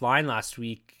bit offline last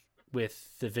week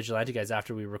with the Vigilante guys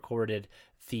after we recorded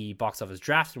the box office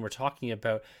draft, and we're talking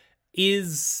about,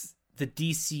 is the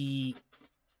DCU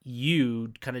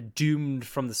kind of doomed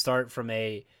from the start,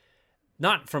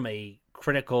 not from a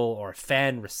critical or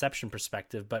fan reception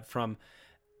perspective, but from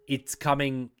it's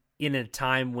coming in a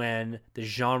time when the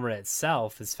genre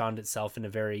itself has found itself in a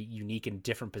very unique and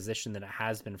different position than it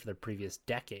has been for the previous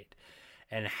decade.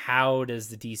 And how does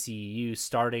the DCU,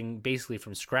 starting basically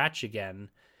from scratch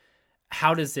again,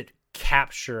 how does it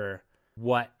capture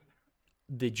what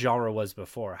the genre was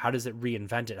before? How does it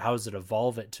reinvent it? How does it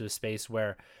evolve it to a space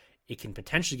where it can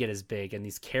potentially get as big and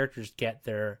these characters get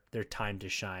their time to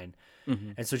shine.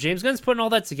 Mm-hmm. And so James Gunn's putting all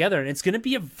that together, and it's going to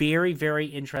be a very, very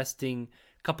interesting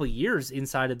couple of years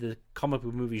inside of the comic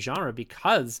book movie genre,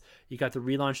 because you got the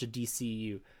relaunch of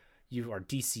DCU,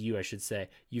 I should say.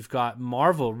 You've got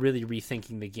Marvel really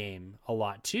rethinking the game a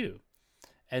lot too.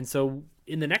 And so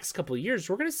in the next couple of years,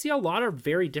 we're going to see a lot of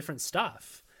very different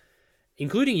stuff,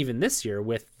 including even this year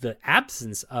with the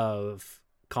absence of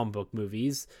comic book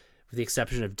movies, with the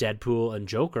exception of Deadpool and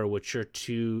Joker, which are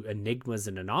two enigmas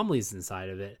and anomalies inside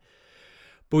of it.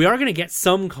 But we are going to get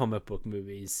some comic book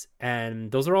movies,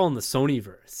 and those are all in the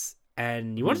Sonyverse.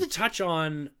 And you wanted to touch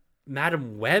on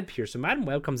Madam Web here. So Madam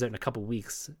Web comes out in a couple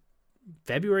weeks.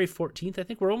 February 14th, I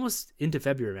think. We're almost into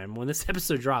February, man. When this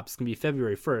episode drops, it's going to be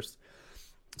February 1st.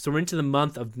 So we're into the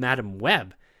month of Madam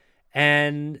Web.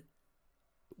 And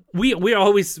we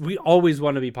always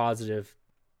want to be positive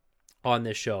on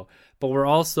this show. But we're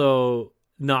also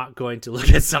not going to look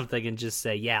at something and just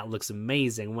say, yeah, it looks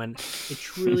amazing, when it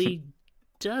truly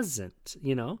doesn't,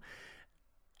 you know?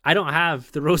 I don't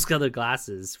have the rose-colored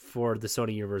glasses for the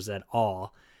Sony universe at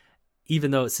all, even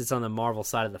though it sits on the Marvel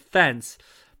side of the fence.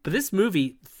 But this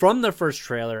movie, from the first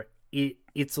trailer,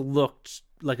 it's looked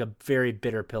like a very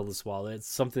bitter pill to swallow. It's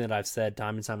something that I've said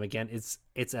time and time again. It's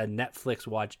a Netflix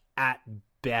watch at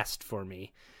best for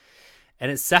me.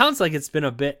 And it sounds like it's been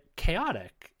a bit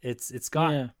chaotic. It's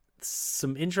got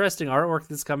some interesting artwork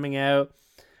that's coming out.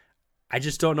 I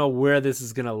just don't know where this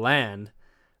is going to land.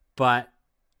 But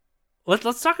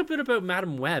let's talk a bit about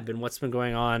Madam Web and what's been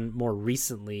going on more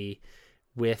recently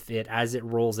with it as it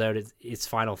rolls out its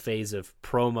final phase of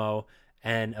promo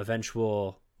and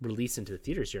eventual release into the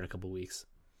theaters here in a couple of weeks.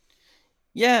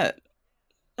 Yeah,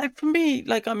 like for me,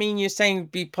 like, I mean, you're saying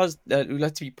be positive. We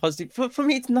like to be positive. For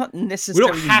me, it's not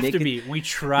necessarily. We don't have to be. We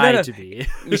try to be.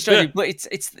 We try to, but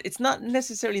it's not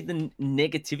necessarily the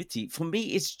negativity. For me,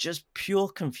 it's just pure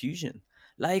confusion.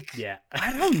 Like,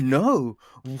 I don't know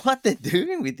what they're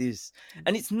doing with this,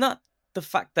 and it's not the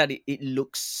fact that it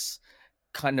looks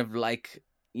kind of like,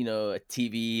 you know, a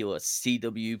TV or a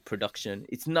CW production.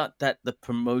 It's not that the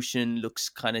promotion looks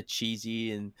kind of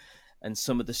cheesy and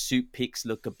some of the suit pics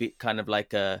look a bit kind of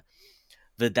like a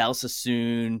Vidal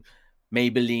Sassoon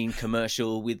Maybelline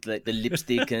commercial with like the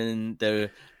lipstick and the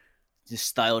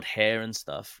styled hair and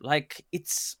stuff. Like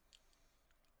it's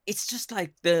just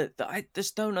like I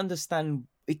just don't understand.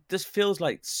 It just feels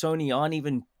like Sony aren't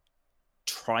even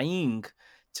trying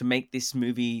to make this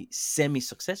movie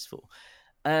semi-successful.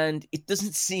 And it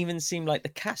doesn't even seem like the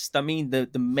cast. I mean, the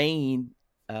main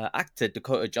actor,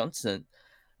 Dakota Johnson,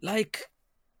 like,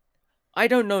 I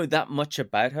don't know that much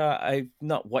about her. I've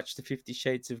not watched the 50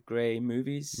 Shades of Grey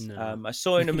movies. No. I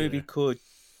saw in a movie called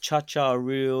Cha-Cha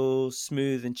Real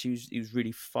Smooth, and it was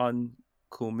really fun,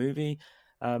 cool movie.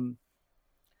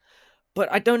 But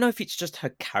I don't know if it's just her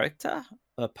character,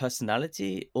 her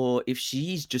personality, or if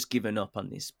she's just given up on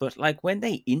this. But like when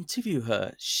they interview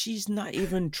her, she's not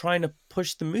even trying to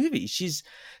push the movie. She's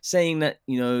saying that,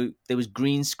 you know, there was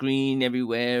green screen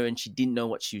everywhere and she didn't know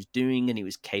what she was doing and it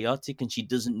was chaotic and she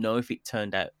doesn't know if it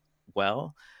turned out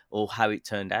well or how it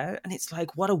turned out. And it's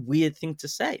like, what a weird thing to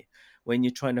say when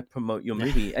you're trying to promote your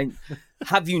movie. And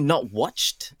have you not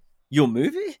watched your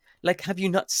movie? Like, have you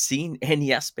not seen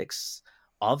any aspects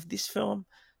of this film?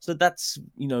 So that's,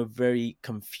 you know, very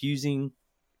confusing.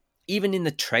 Even in the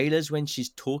trailers when she's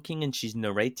talking and she's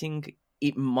narrating,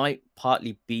 it might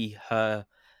partly be her,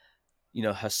 you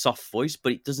know, her soft voice,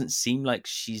 but it doesn't seem like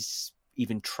she's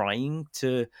even trying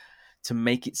to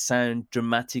make it sound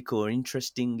dramatic or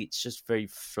interesting. It's just very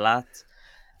flat.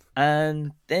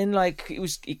 And then like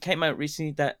it came out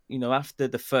recently that, you know, after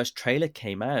the first trailer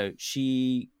came out,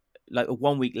 she, like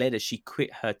 1 week later, she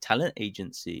quit her talent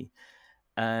agency.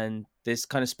 And there's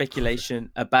kind of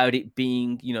speculation about it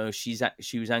being, you know, she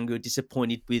was angry or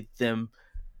disappointed with them,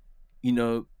 you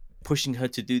know, pushing her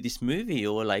to do this movie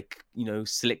or like, you know,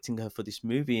 selecting her for this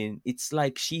movie. And it's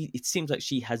like it seems like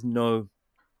she has no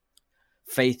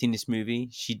faith in this movie.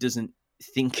 She doesn't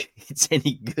think it's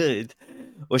any good,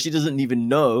 or she doesn't even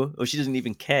know, or she doesn't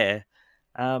even care.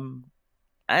 And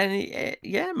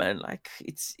yeah, man, like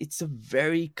it's a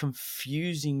very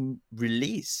confusing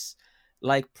release.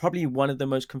 Like probably one of the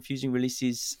most confusing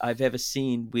releases I've ever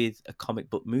seen with a comic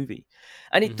book movie.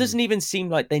 And it doesn't even seem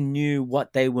like they knew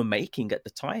what they were making at the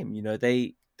time. You know,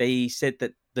 they said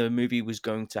that the movie was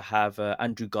going to have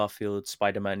Andrew Garfield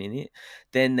Spider-Man in it.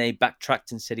 Then they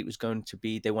backtracked and said it was going to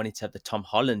be, they wanted to have the Tom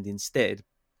Holland instead.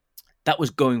 That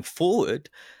was going forward.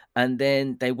 And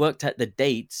then they worked out the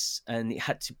dates and it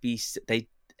had to be, they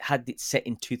had it set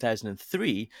in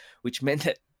 2003, which meant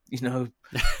that, you know,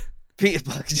 Peter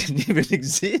Parker didn't even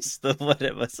exist or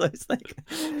whatever. So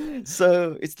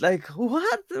it's like,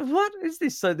 what is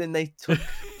this? So then they took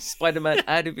Spider-Man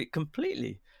out of it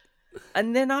completely.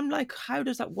 And then I'm like, how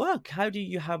does that work? How do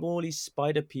you have all these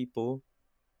spider people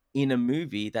in a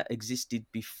movie that existed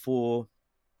before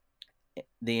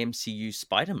the MCU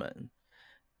Spider-Man?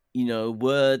 You know,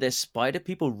 were there spider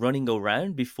people running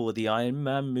around before the Iron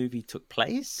Man movie took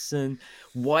place? And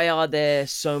why are there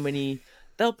so many...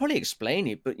 They'll probably explain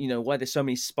it, but, you know, why there's so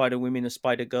many Spider Women or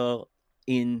Spider Girl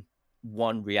in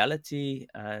one reality?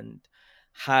 And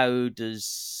how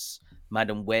does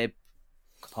Madam Web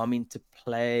come into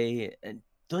play? And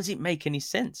does it make any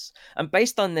sense? And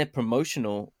based on their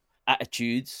promotional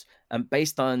attitudes and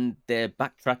based on their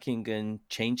backtracking and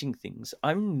changing things,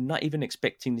 I'm not even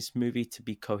expecting this movie to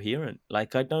be coherent.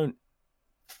 Like, I don't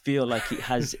feel like it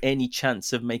has any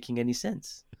chance of making any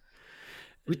sense.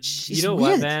 Which is weird.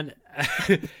 What, man?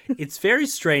 It's very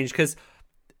strange because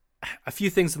a few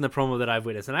things in the promo that I've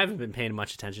witnessed, and I haven't been paying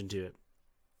much attention to it,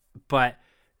 but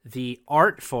the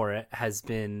art for it has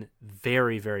been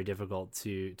very, very difficult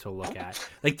to look at.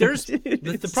 Like, there's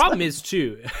the problem is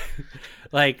too,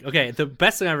 like, okay, the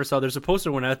best thing I ever saw, there's a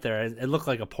poster went out there, and it looked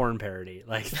like a porn parody,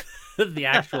 like the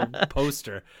actual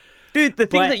poster. Dude, the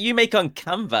thing that you make on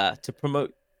Canva to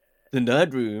promote the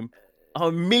Nerd Room are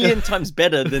a million times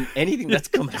better than anything that's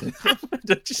come out of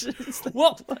production.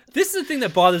 Well, this is the thing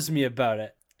that bothers me about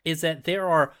it, is that there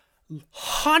are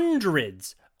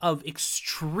hundreds of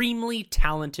extremely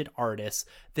talented artists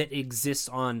that exist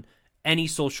on any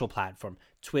social platform,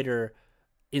 Twitter,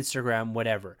 Instagram,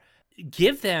 whatever.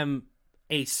 Give them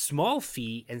a small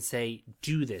fee and say,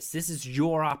 do this. This is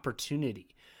your opportunity.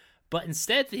 But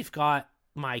instead, they've got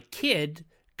my kid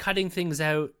cutting things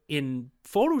out in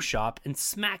Photoshop and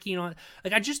smacking on,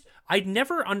 like, I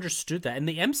never understood that. And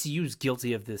the MCU is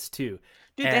guilty of this too.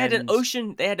 Dude, they had an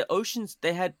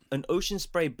ocean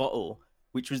spray bottle,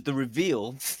 which was the reveal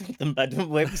of the Madam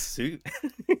Web suit.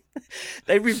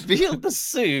 They revealed the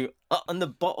suit on a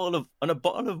bottle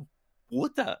of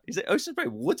water. Is it ocean spray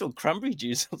water or cranberry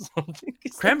juice or something?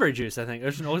 Cranberry juice, I think.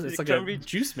 It's like a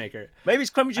juice maker. Maybe it's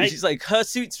cranberry juice. It's like, her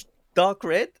suit's dark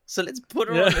red, so let's put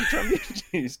her on the cranberry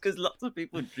juice, because lots of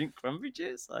people drink cranberry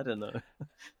juice. I don't know.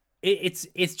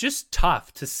 It's just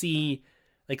tough to see,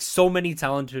 like, so many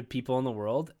talented people in the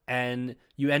world, and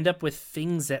you end up with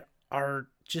things that are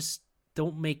just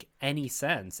don't make any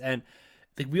sense. And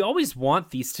like, we always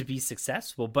want these to be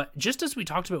successful, but just as we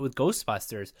talked about with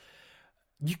Ghostbusters,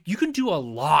 you can do a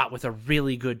lot with a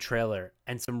really good trailer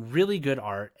and some really good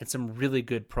art and some really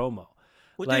good promo.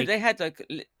 Well, dude, they had, like,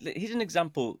 here's an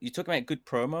example. You're talking about good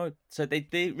promo. So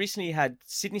they recently had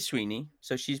Sydney Sweeney.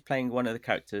 So she's playing one of the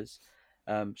characters.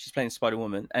 She's playing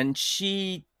Spider-Woman, and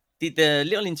she did the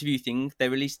little interview thing. They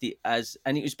released it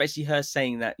and it was basically her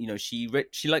saying that, you know, she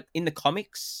like, in the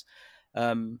comics,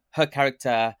 her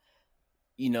character,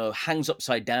 you know, hangs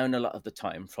upside down a lot of the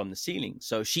time from the ceiling.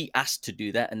 So she asked to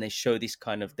do that, and they show this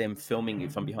kind of them filming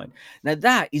it from behind. Now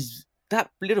that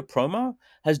little promo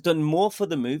has done more for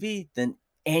the movie than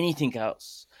anything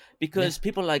else, because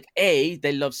people, like, A,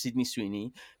 they love Sydney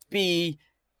Sweeney, B,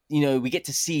 you know, we get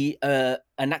to see an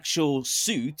actual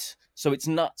suit, so it's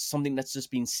not something that's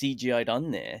just been CGI'd on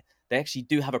there. They actually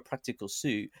do have a practical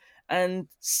suit. And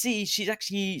C, she's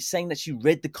actually saying that she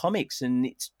read the comics, and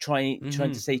it's trying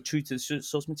to stay true to the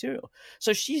source material.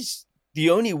 So she's the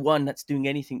only one that's doing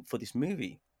anything for this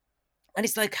movie. And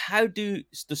it's like, how do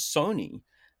the Sony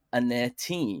and their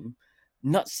team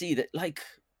not see that, like,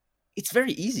 it's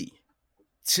very easy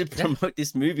to promote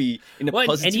this movie in a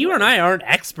positive and you way. and I aren't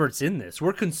experts in this.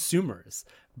 We're consumers,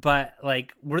 but,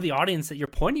 like, we're the audience that you're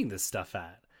pointing this stuff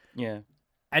at. Yeah.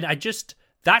 And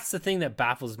that's the thing that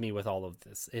baffles me with all of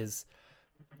this, is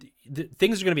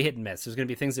things are going to be hit and miss. There's going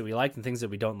to be things that we like and things that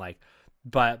we don't like,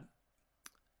 but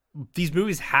these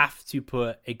movies have to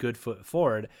put a good foot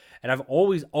forward. And I've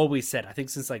always said, I think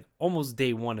since, like, almost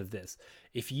day one of this,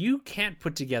 if you can't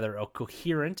put together a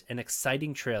coherent and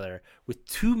exciting trailer with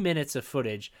 2 minutes of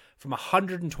footage from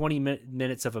 120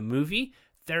 minutes of a movie,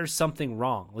 there's something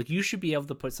wrong. Like, you should be able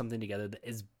to put something together that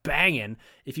is banging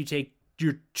if you take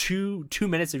your two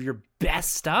minutes of your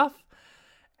best stuff.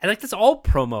 And, like, that's all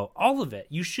promo, all of it.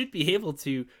 You should be able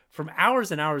to, from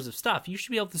hours and hours of stuff, you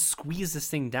should be able to squeeze this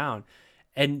thing down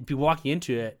and be walking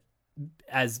into it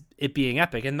as it being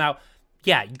epic. And now,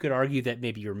 yeah, you could argue that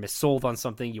maybe you're missold on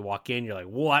something. You walk in, you're like,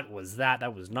 what was that?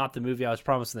 That was not the movie I was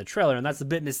promised in the trailer. And that's a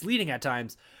bit misleading at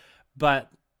times, but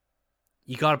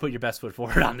you got to put your best foot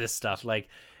forward on this stuff. Like,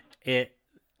 and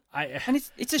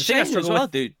it's a shame as well,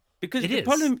 dude, because it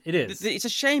is. It's a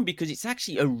shame because it's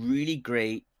actually a really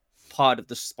great part of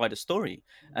the Spider story.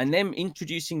 And them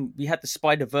introducing, we had the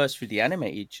Spider-Verse through the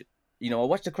animated. I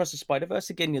watched Across the Spider-Verse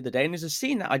again the other day, and there's a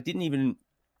scene that I didn't even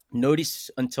notice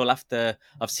until after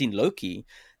I've seen Loki.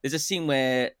 There's a scene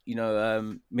where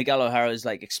Miguel O'Hara is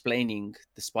like explaining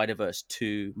the Spider-Verse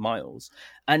to Miles,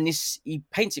 and he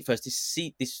paints it first.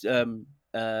 It's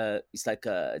like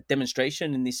a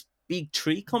demonstration, and this big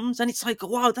tree comes, and it's like,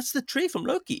 wow, that's the tree from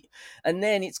Loki. And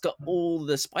then it's got all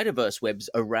the Spider-Verse webs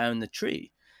around the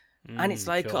tree, and it's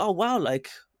like, cool. Oh wow, like,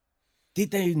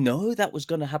 did they know that was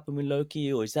going to happen with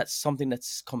Loki, or is that something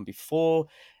that's come before?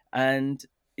 And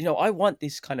I want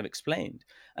this kind of explained.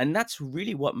 And that's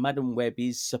really what Madam Web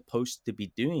is supposed to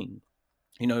be doing.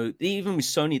 Even with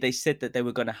Sony, they said that they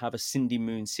were going to have a Cindy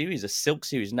Moon series, a Silk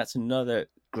series, and that's another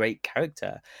great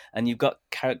character. And you've got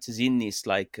characters in this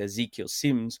like Ezekiel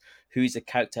Sims, who is a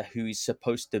character who is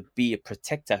supposed to be a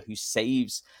protector who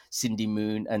saves Cindy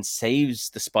Moon and saves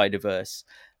the Spider-Verse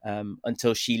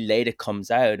until she later comes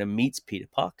out and meets Peter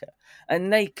Parker.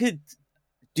 And they could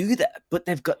do that, but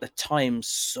they've got the time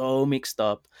so mixed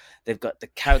up. They've got the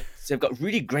characters, they've got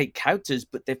really great characters,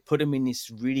 but they've put them in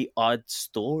this really odd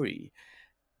story.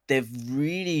 They're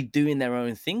really doing their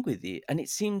own thing with it, and it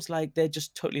seems like they're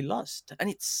just totally lost. And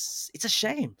it's a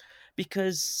shame,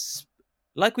 because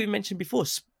like we mentioned before,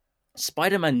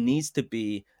 Spider-Man needs to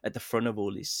be at the front of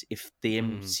all this if the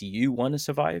MCU want to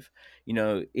survive.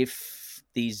 If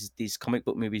these comic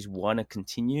book movies want to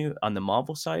continue on the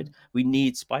Marvel side, we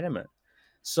need Spider-Man.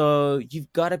 So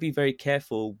you've got to be very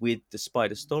careful with the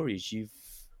Spider stories,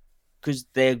 because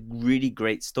they're really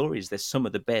great stories. They're some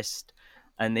of the best,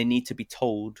 and they need to be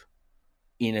told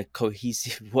in a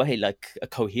cohesive way, like a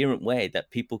coherent way that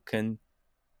people can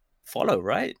follow,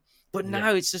 right? But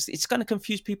now it's going to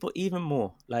confuse people even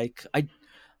more. Like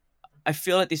I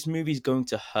feel like this movie is going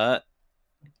to hurt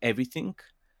everything,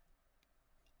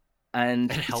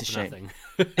 and it's a shame.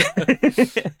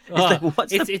 It's like,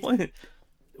 what's the point?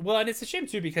 Well, and it's a shame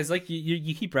too, because like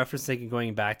you keep referencing and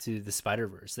going back to the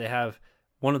Spider-Verse. They have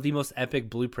one of the most epic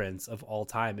blueprints of all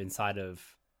time inside of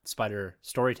Spider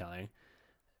storytelling,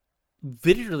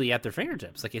 literally at their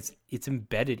fingertips. Like it's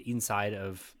embedded inside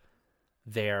of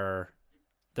their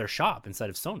shop,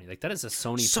 inside of Sony. Like that is a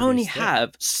Sony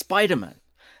have Spider-Man.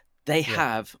 They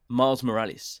have Miles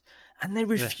Morales, and they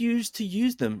refuse to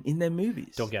use them in their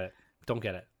movies. Don't get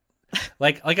it.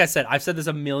 Like I said, I've said this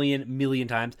a million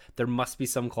times. There must be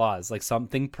some clause, like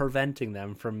something preventing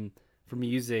them from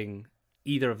using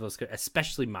either of those,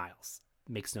 especially Miles.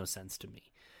 Makes no sense to me.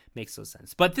 Makes no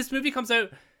sense. But this movie comes out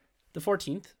the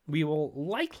 14th. We will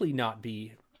likely not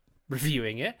be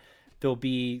reviewing it. There'll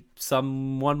be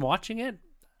someone watching it.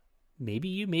 Maybe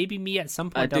you, maybe me at some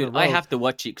point down the road. I have to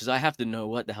watch it because I have to know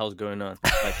what the hell's going on.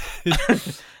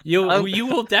 You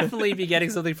will definitely be getting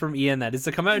something from Ian. That is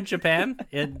to come out in Japan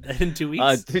in 2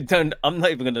 weeks. I'm not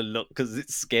even going to look because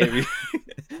it's scary.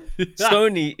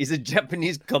 Sony is a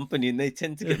Japanese company, and they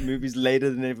tend to get movies later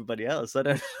than everybody else. I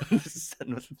don't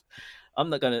understand. I'm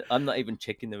not even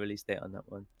checking the release date on that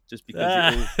one, just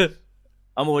because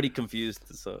I'm already confused.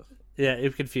 So. Yeah,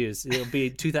 I'm confused.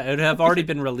 It'll have already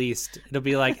been released. It'll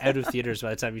be like out of theaters by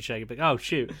the time you check it. Like, oh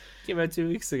shoot, came out 2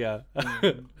 weeks ago. All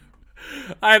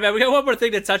right, man. We got one more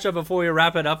thing to touch on before we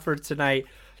wrap it up for tonight.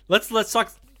 Let's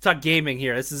talk gaming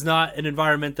here. This is not an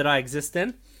environment that I exist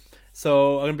in,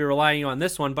 so I'm gonna be relying on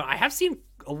this one. But I have seen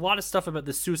a lot of stuff about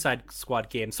the Suicide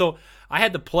Squad game. So I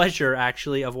had the pleasure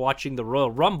actually of watching the Royal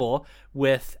Rumble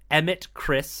with Emmett,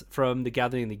 Chris from the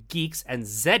Gathering of the Geeks, and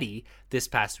Zeddy this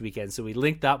past weekend. So we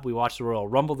linked up, we watched the Royal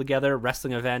Rumble together,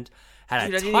 wrestling event,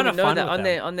 had a ton of fun with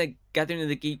them. On the Gathering of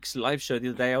the Geeks live show the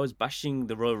other day, I was bashing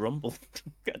the Royal Rumble.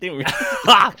 I didn't really...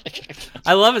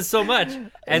 I love it so much.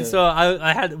 And so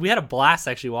we had a blast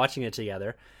actually watching it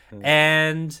together.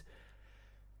 And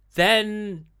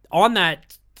then on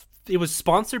that, it was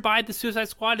sponsored by the Suicide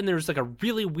Squad, and there was like a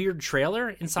really weird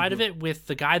trailer inside of it with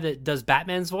the guy that does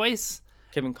Batman's voice.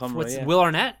 Kevin Conroy, Will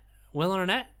Arnett? Will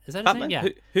Arnett? Is that his name? Yeah.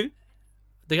 Who?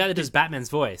 The guy that does Batman's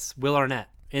voice, Will Arnett,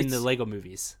 in the Lego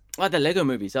movies. Oh, the Lego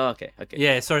movies. Oh, okay.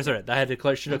 Yeah, sorry. I had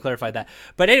to should have clarified that.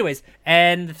 But anyways,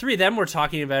 and the three of them were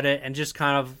talking about it and just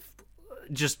kind of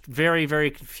just very, very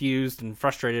confused and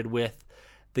frustrated with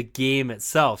the game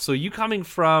itself. So you coming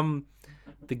from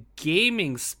the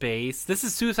gaming space, this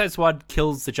is Suicide Squad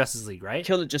kills the Justice League, right?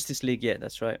 Kill the Justice League, yeah,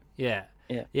 that's right. Yeah.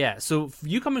 So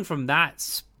you coming from that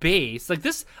space, like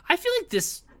this, I feel like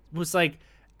this was like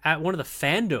at one of the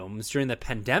fandoms during the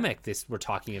pandemic. We're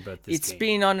talking about this. It's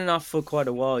been on and off for quite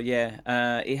a while, yeah.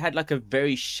 It had like a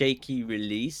very shaky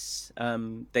release.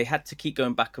 They had to keep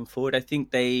going back and forward. I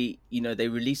think they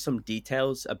released some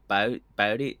details about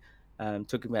it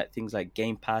talking about things like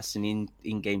Game Pass and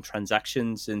in-game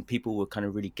transactions, and people were kind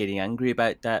of really getting angry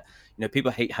about that.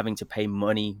 People hate having to pay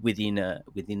money within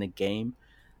a game.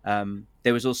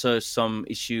 There was also some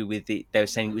issue with it. They were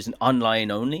saying it was an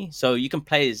online only, so you can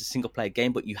play it as a single player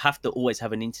game, but you have to always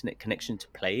have an internet connection to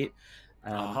play it.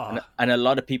 And a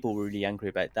lot of people were really angry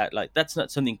about that. Like, that's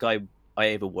not something I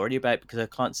ever worry about, because I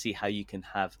can't see how you can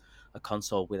have a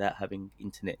console without having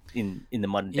internet in the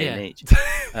modern day and age.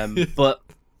 But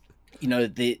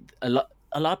a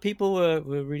lot of people were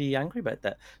really angry about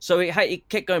that. So it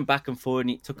kept going back and forward,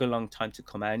 and it took a long time to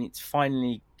come out, and it's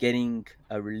finally getting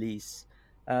a release.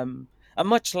 And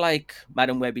much like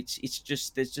Madam Web,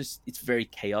 it's very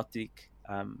chaotic,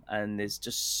 and there's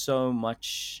just so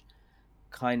much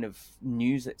kind of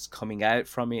news that's coming out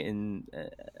from it, and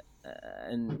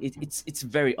it's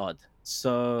very odd.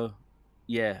 So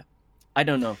yeah, I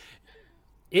don't know.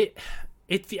 It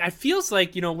feels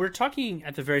like, we're talking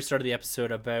at the very start of the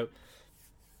episode about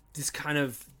this kind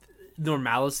of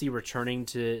normalcy returning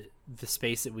to the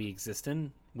space that we exist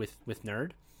in with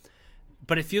Nerd.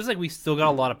 But it feels like we still got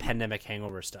a lot of pandemic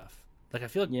hangover stuff. Like, I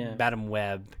feel like Madam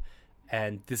Web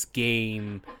and this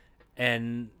game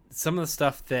and some of the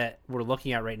stuff that we're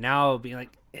looking at right now being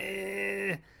like,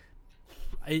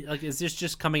 is this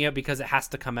just coming out because it has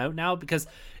to come out now? Because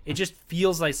it just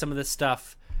feels like some of this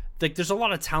stuff, like, there's a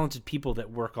lot of talented people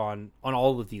that work on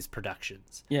all of these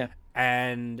productions. Yeah.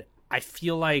 And I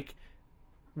feel like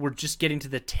we're just getting to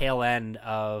the tail end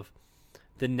of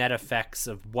the net effects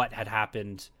of what had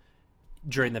happened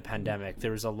during the pandemic.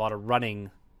 There was a lot of running.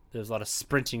 There was a lot of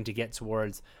sprinting to get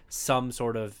towards some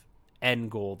sort of end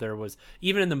goal. There was,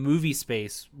 even in the movie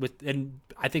space, and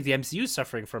I think the MCU is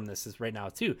suffering from this is right now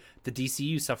too. The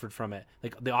DCU suffered from it.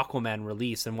 Like, the Aquaman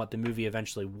release and what the movie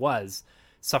eventually was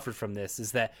suffered from this,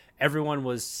 is that everyone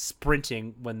was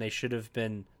sprinting when they should have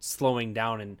been slowing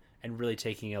down and really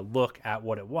taking a look at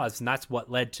what it was. And that's what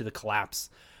led to the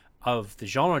collapse of the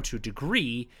genre to a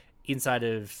degree inside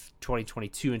of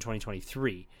 2022 and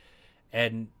 2023.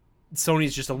 And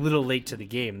Sony's just a little late to the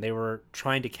game. They were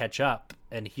trying to catch up,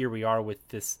 and here we are with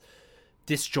this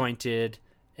disjointed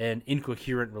and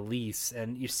incoherent release,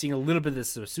 and you're seeing a little bit of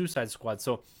this Suicide Squad.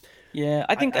 So yeah,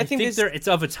 I think it's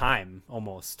of a time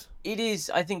almost. It is.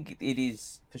 I think it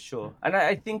is for sure, and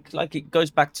I think, like, it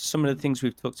goes back to some of the things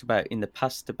we've talked about in the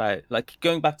past, about, like,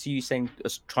 going back to you saying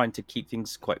us trying to keep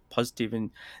things quite positive,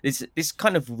 and this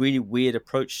kind of really weird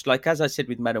approach. Like, as I said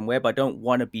with Madam Web, I don't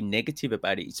want to be negative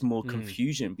about it. It's more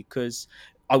confusion, because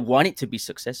I want it to be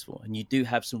successful, and you do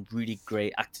have some really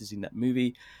great actors in that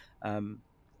movie, and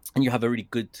you have a really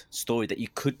good story that you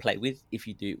could play with if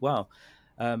you do it well.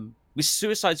 With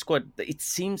Suicide Squad, it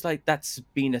seems like that's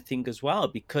been a thing as well,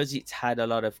 because it's had a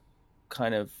lot of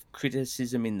kind of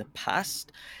criticism in the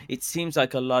past. It seems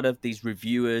like a lot of these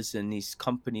reviewers and these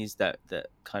companies that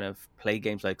kind of play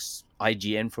games, like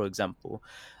IGN, for example,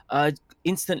 are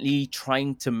instantly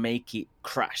trying to make it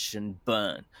crash and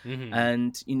burn.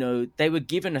 And, they were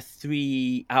given a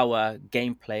 3-hour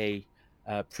gameplay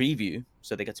preview,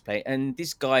 so they got to play. And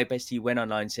this guy basically went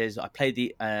online and says, I played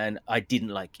it and I didn't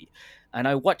like it. And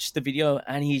I watched the video,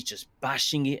 and he's just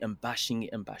bashing it and bashing it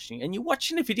and bashing it. And you're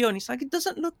watching the video, and it's like, it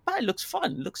doesn't look bad. It looks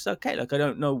fun. It looks okay. Like, I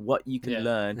don't know what you can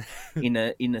learn in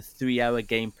a 3-hour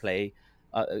gameplay,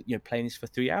 playing this for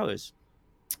 3 hours.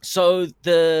 So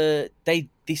they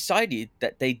decided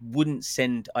that they wouldn't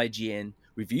send IGN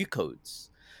review codes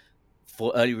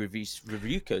for early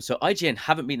review codes. So IGN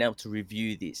haven't been able to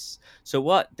review this. So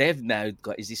what they've now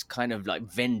got is this kind of like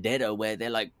vendetta, where they're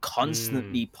like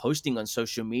constantly posting on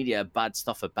social media bad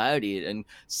stuff about it, and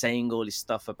saying all this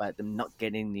stuff about them not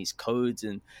getting these codes,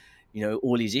 and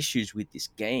all these issues with this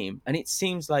game. And it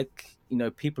seems like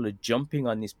people are jumping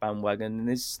on this bandwagon, and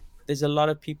there's a lot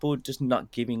of people just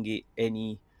not giving it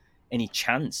any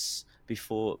chance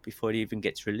before it even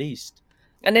gets released.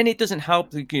 And then it doesn't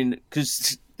help,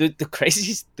 because the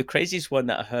craziest one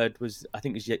that I heard was, I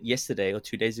think it was yesterday or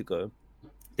 2 days ago.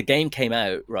 The game came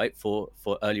out, right, for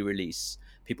early release,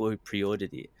 people who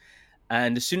pre-ordered it.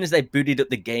 And as soon as they booted up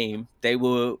the game, they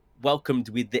were welcomed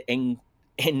with the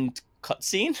end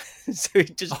cutscene. So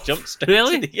it just jumped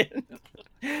straight to the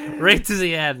end. Right to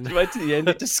the end. Right to the end.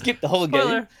 It just skipped the whole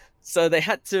game. So they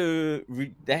had to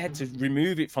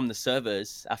remove it from the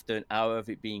servers after an hour of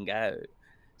it being out.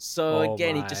 So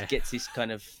it just gets this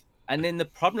kind of... And then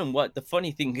the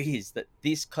funny thing is that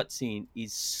this cutscene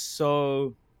is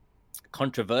so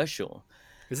controversial.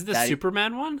 Is it the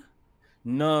Superman one?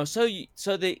 No, it's.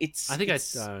 I think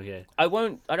okay. I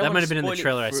won't. I don't. That might have been in the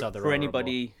trailer I saw. For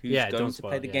anybody who's going to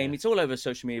play the game, it's all over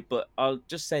social media. But I'll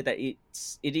just say that it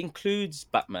includes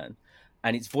Batman,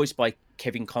 and it's voiced by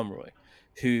Kevin Conroy,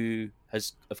 who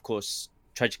has, of course,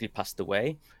 tragically passed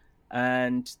away,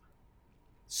 and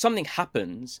something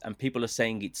happens, and people are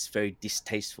saying it's very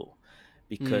distasteful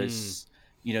because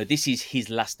this is his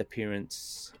last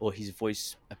appearance or his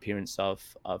voice appearance of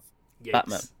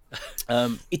Batman.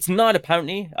 It's not,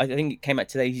 apparently. I think it came out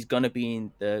today. He's gonna be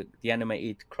in the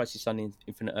animated Crisis on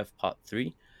Infinite Earth Part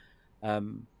 3.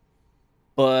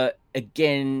 But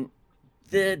again,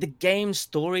 the game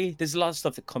story, there's a lot of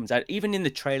stuff that comes out. Even in the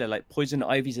trailer, like Poison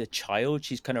Ivy's a child.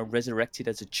 She's kind of resurrected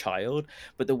as a child.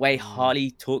 But the way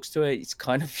Harley talks to her, it's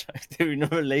kind of like they're in a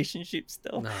relationship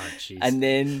still. Oh, and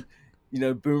then,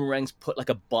 Boomerang's put like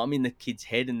a bomb in the kid's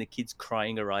head and the kid's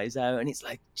crying her eyes out. And it's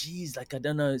like, geez, like, I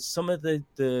don't know. Some of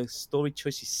the story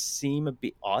choices seem a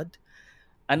bit odd.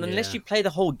 And unless you play the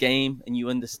whole game and you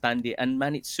understand it, and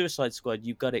man, it's Suicide Squad,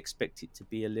 you've got to expect it to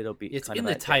be a little bit. It's in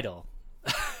the title.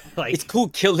 Like, it's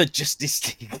called Kill the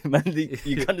Justice League, man.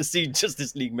 You're gonna see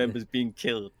Justice League members being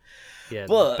killed. Yeah,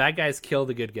 but bad guys kill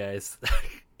the good guys.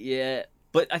 Yeah,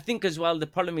 but I think as well the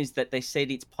problem is that they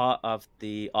said it's part of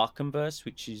the Arkhamverse,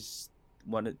 which is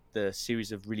one of the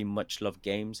series of really much loved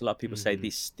games. A lot of people say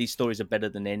these stories are better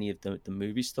than any of the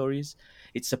movie stories.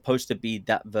 It's supposed to be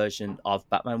that version of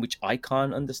Batman, which I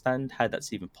can't understand how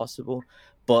that's even possible.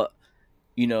 But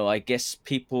I guess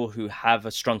people who have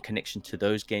a strong connection to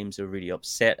those games are really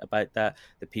upset about that.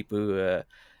 The people who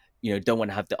don't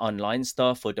want to have the online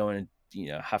stuff or don't want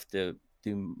to have to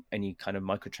do any kind of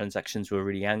microtransactions were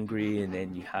really angry. And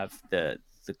then you have the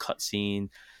cutscene.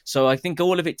 So I think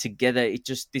all of it together, it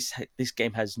just this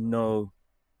game has no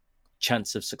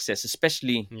chance of success,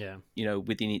 especially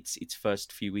within its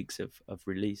first few weeks of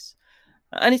release.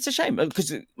 And it's a shame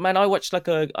because, man, I watched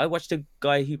a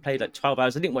guy who played like 12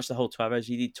 hours. I didn't watch the whole 12 hours.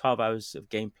 He did 12 hours of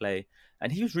gameplay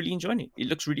and he was really enjoying it. It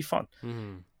looks really fun.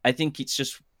 I think it's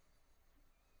just,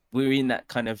 we're in that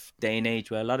kind of day and age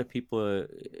where a lot of people are,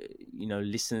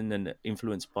 listen and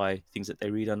influenced by things that they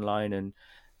read online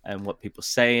and what people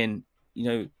say. And,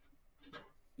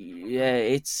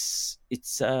 it's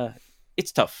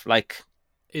tough. Like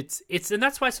it's, and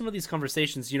that's why some of these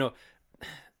conversations,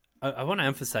 I want to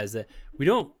emphasize that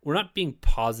we're not being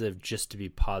positive just to be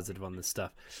positive on this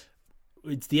stuff.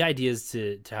 It's the idea is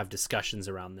to have discussions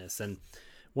around this. And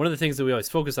one of the things that we always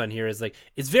focus on here is like,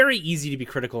 it's very easy to be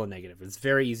critical and negative. It's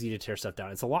very easy to tear stuff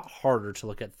down. It's a lot harder to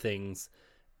look at things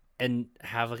and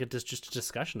have like just a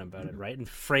discussion about it, right? And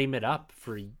frame it up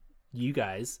for you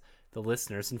guys, the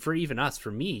listeners, and for even us,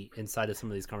 for me, inside of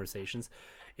some of these conversations.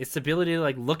 It's the ability to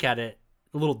like look at it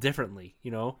a little differently,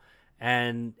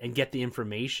 and get the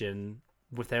information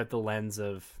without the lens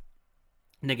of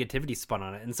negativity spun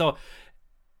on it. And so,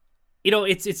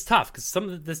 it's tough because some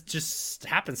of this just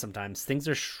happens sometimes. Things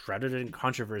are shrouded in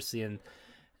controversy, and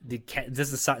it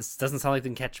doesn't sound like they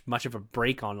can catch much of a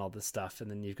break on all this stuff. And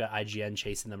then you've got IGN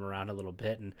chasing them around a little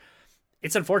bit, and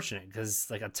it's unfortunate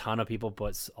because like a ton of people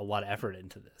put a lot of effort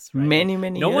into this. Right? Many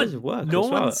years of work. No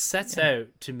one sets out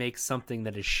to make something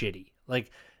that is shitty. Like,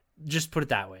 just put it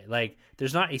that way. Like,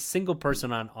 there's not a single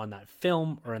person on that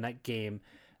film or in that game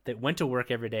that went to work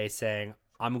every day saying,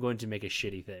 I'm going to make a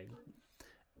shitty thing.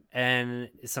 And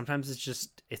sometimes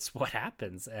it's what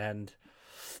happens. And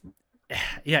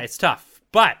yeah, it's tough.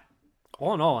 But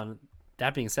all in all, and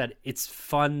that being said, it's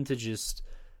fun to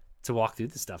walk through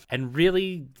this stuff and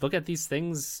really look at these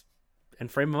things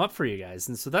and frame them up for you guys.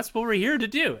 And so that's what we're here to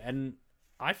do. And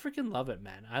I freaking love it,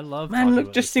 man. I love. Man,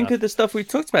 look, just think of the stuff we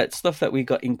talked about. Stuff that we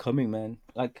got incoming, man.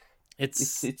 Like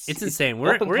it's insane.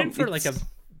 We're in for like a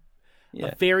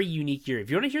very unique year. If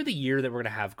you want to hear the year that we're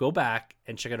gonna have, go back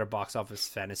and check out our box office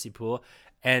fantasy pool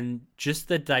and just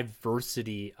the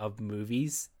diversity of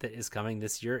movies that is coming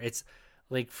this year. It's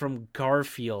like from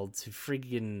Garfield to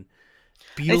freaking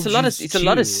Beetlejuice. It's a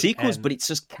lot of sequels, but it's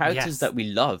just characters that we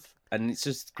love, and it's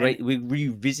just great. We're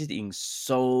revisiting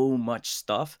so much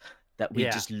stuff that we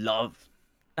just love.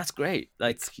 That's great.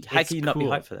 Like, how can you not be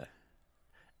hyped for that?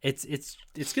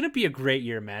 It's gonna be a great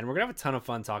year, man. We're gonna have a ton of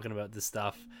fun talking about this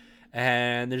stuff,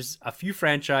 and there's a few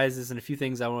franchises and a few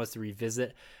things I want us to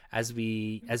revisit as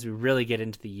we really get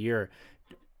into the year,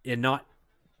 and not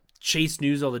chase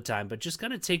news all the time, but just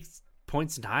kind of take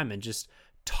points in time and just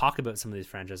talk about some of these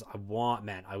franchises.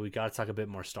 We gotta talk a bit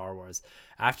more Star Wars.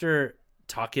 After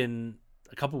talking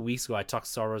a couple of weeks ago, I talked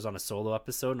Star Wars on a solo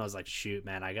episode, and I was like, shoot,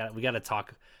 man, we got to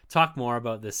talk more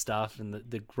about this stuff and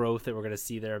the growth that we're going to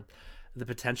see there, the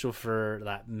potential for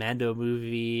that Mando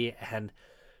movie. And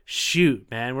shoot,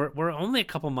 man, we're only a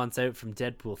couple months out from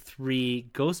Deadpool 3.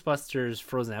 Ghostbusters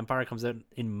Frozen Empire comes out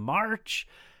in March.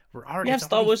 We're already we have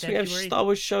Star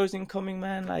Wars shows incoming,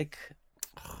 man. Like,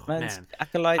 man.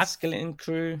 Acolyte, Skeleton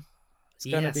Crew.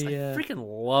 It's gonna be. I freaking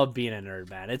love being a nerd,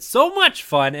 man. It's so much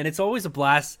fun, and it's always a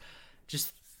blast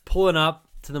just pulling up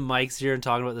to the mics here and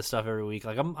talking about this stuff every week.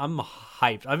 Like I'm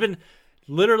hyped. I've been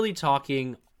literally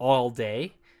talking all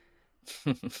day.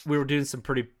 We were doing some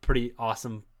pretty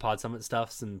awesome Pod Summit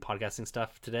stuff, some podcasting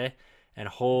stuff today, and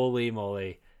holy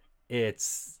moly,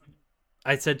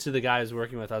 I said to the guy I was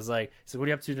working with, I was like, "So what are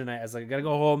you up to tonight?" I was like, "I gotta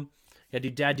go home. Gotta do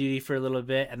dad duty for a little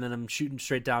bit, and then I'm shooting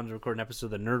straight down to record an episode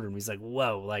of the Nerd Room." He's like,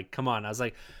 "Whoa, like, come on." I was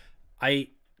like,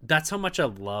 that's how much I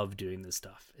love doing this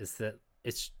stuff. Is that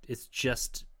it's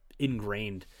just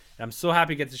ingrained. And I'm so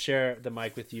happy to get to share the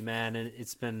mic with you, man. And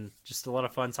it's been just a lot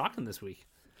of fun talking this week.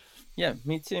 Yeah,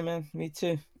 me too, man. Me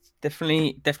too.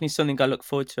 Definitely something I look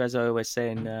forward to, as I always say.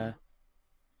 And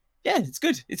yeah, it's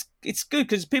good. It's good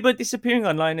because people are disappearing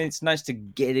online, and it's nice to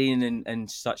get in and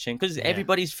start sharing because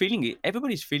everybody's feeling it.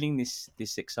 Everybody's feeling this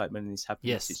excitement and this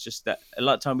happiness. Yes. It's just that a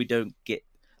lot of time we don't get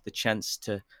the chance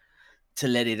to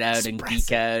let it out and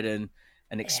geek out and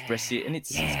express it, and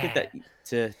it's good that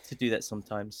to do that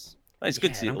sometimes. It's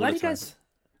good to do it all the time.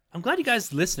 I'm glad you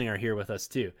guys listening are here with us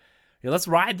too. Let's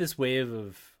ride this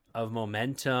wave of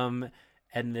momentum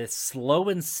and this slow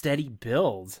and steady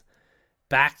build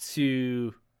back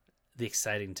to the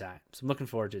exciting time. So I'm looking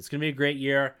forward to it. It's going to be a great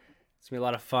year. It's going to be a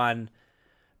lot of fun.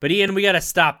 But Ian, we got to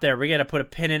stop there. We got to put a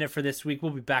pin in it for this week.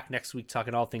 We'll be back next week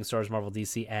talking all things Star Wars, Marvel,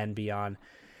 DC, and beyond.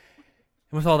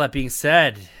 And with all that being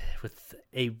said, with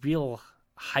a real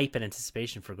hype and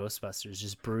anticipation for Ghostbusters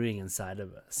just brewing inside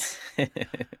of us.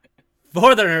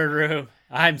 For the Nerd Room,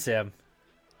 I'm Tim.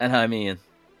 And I'm Ian.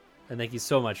 And thank you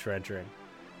so much for entering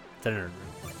the Nerd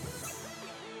Room.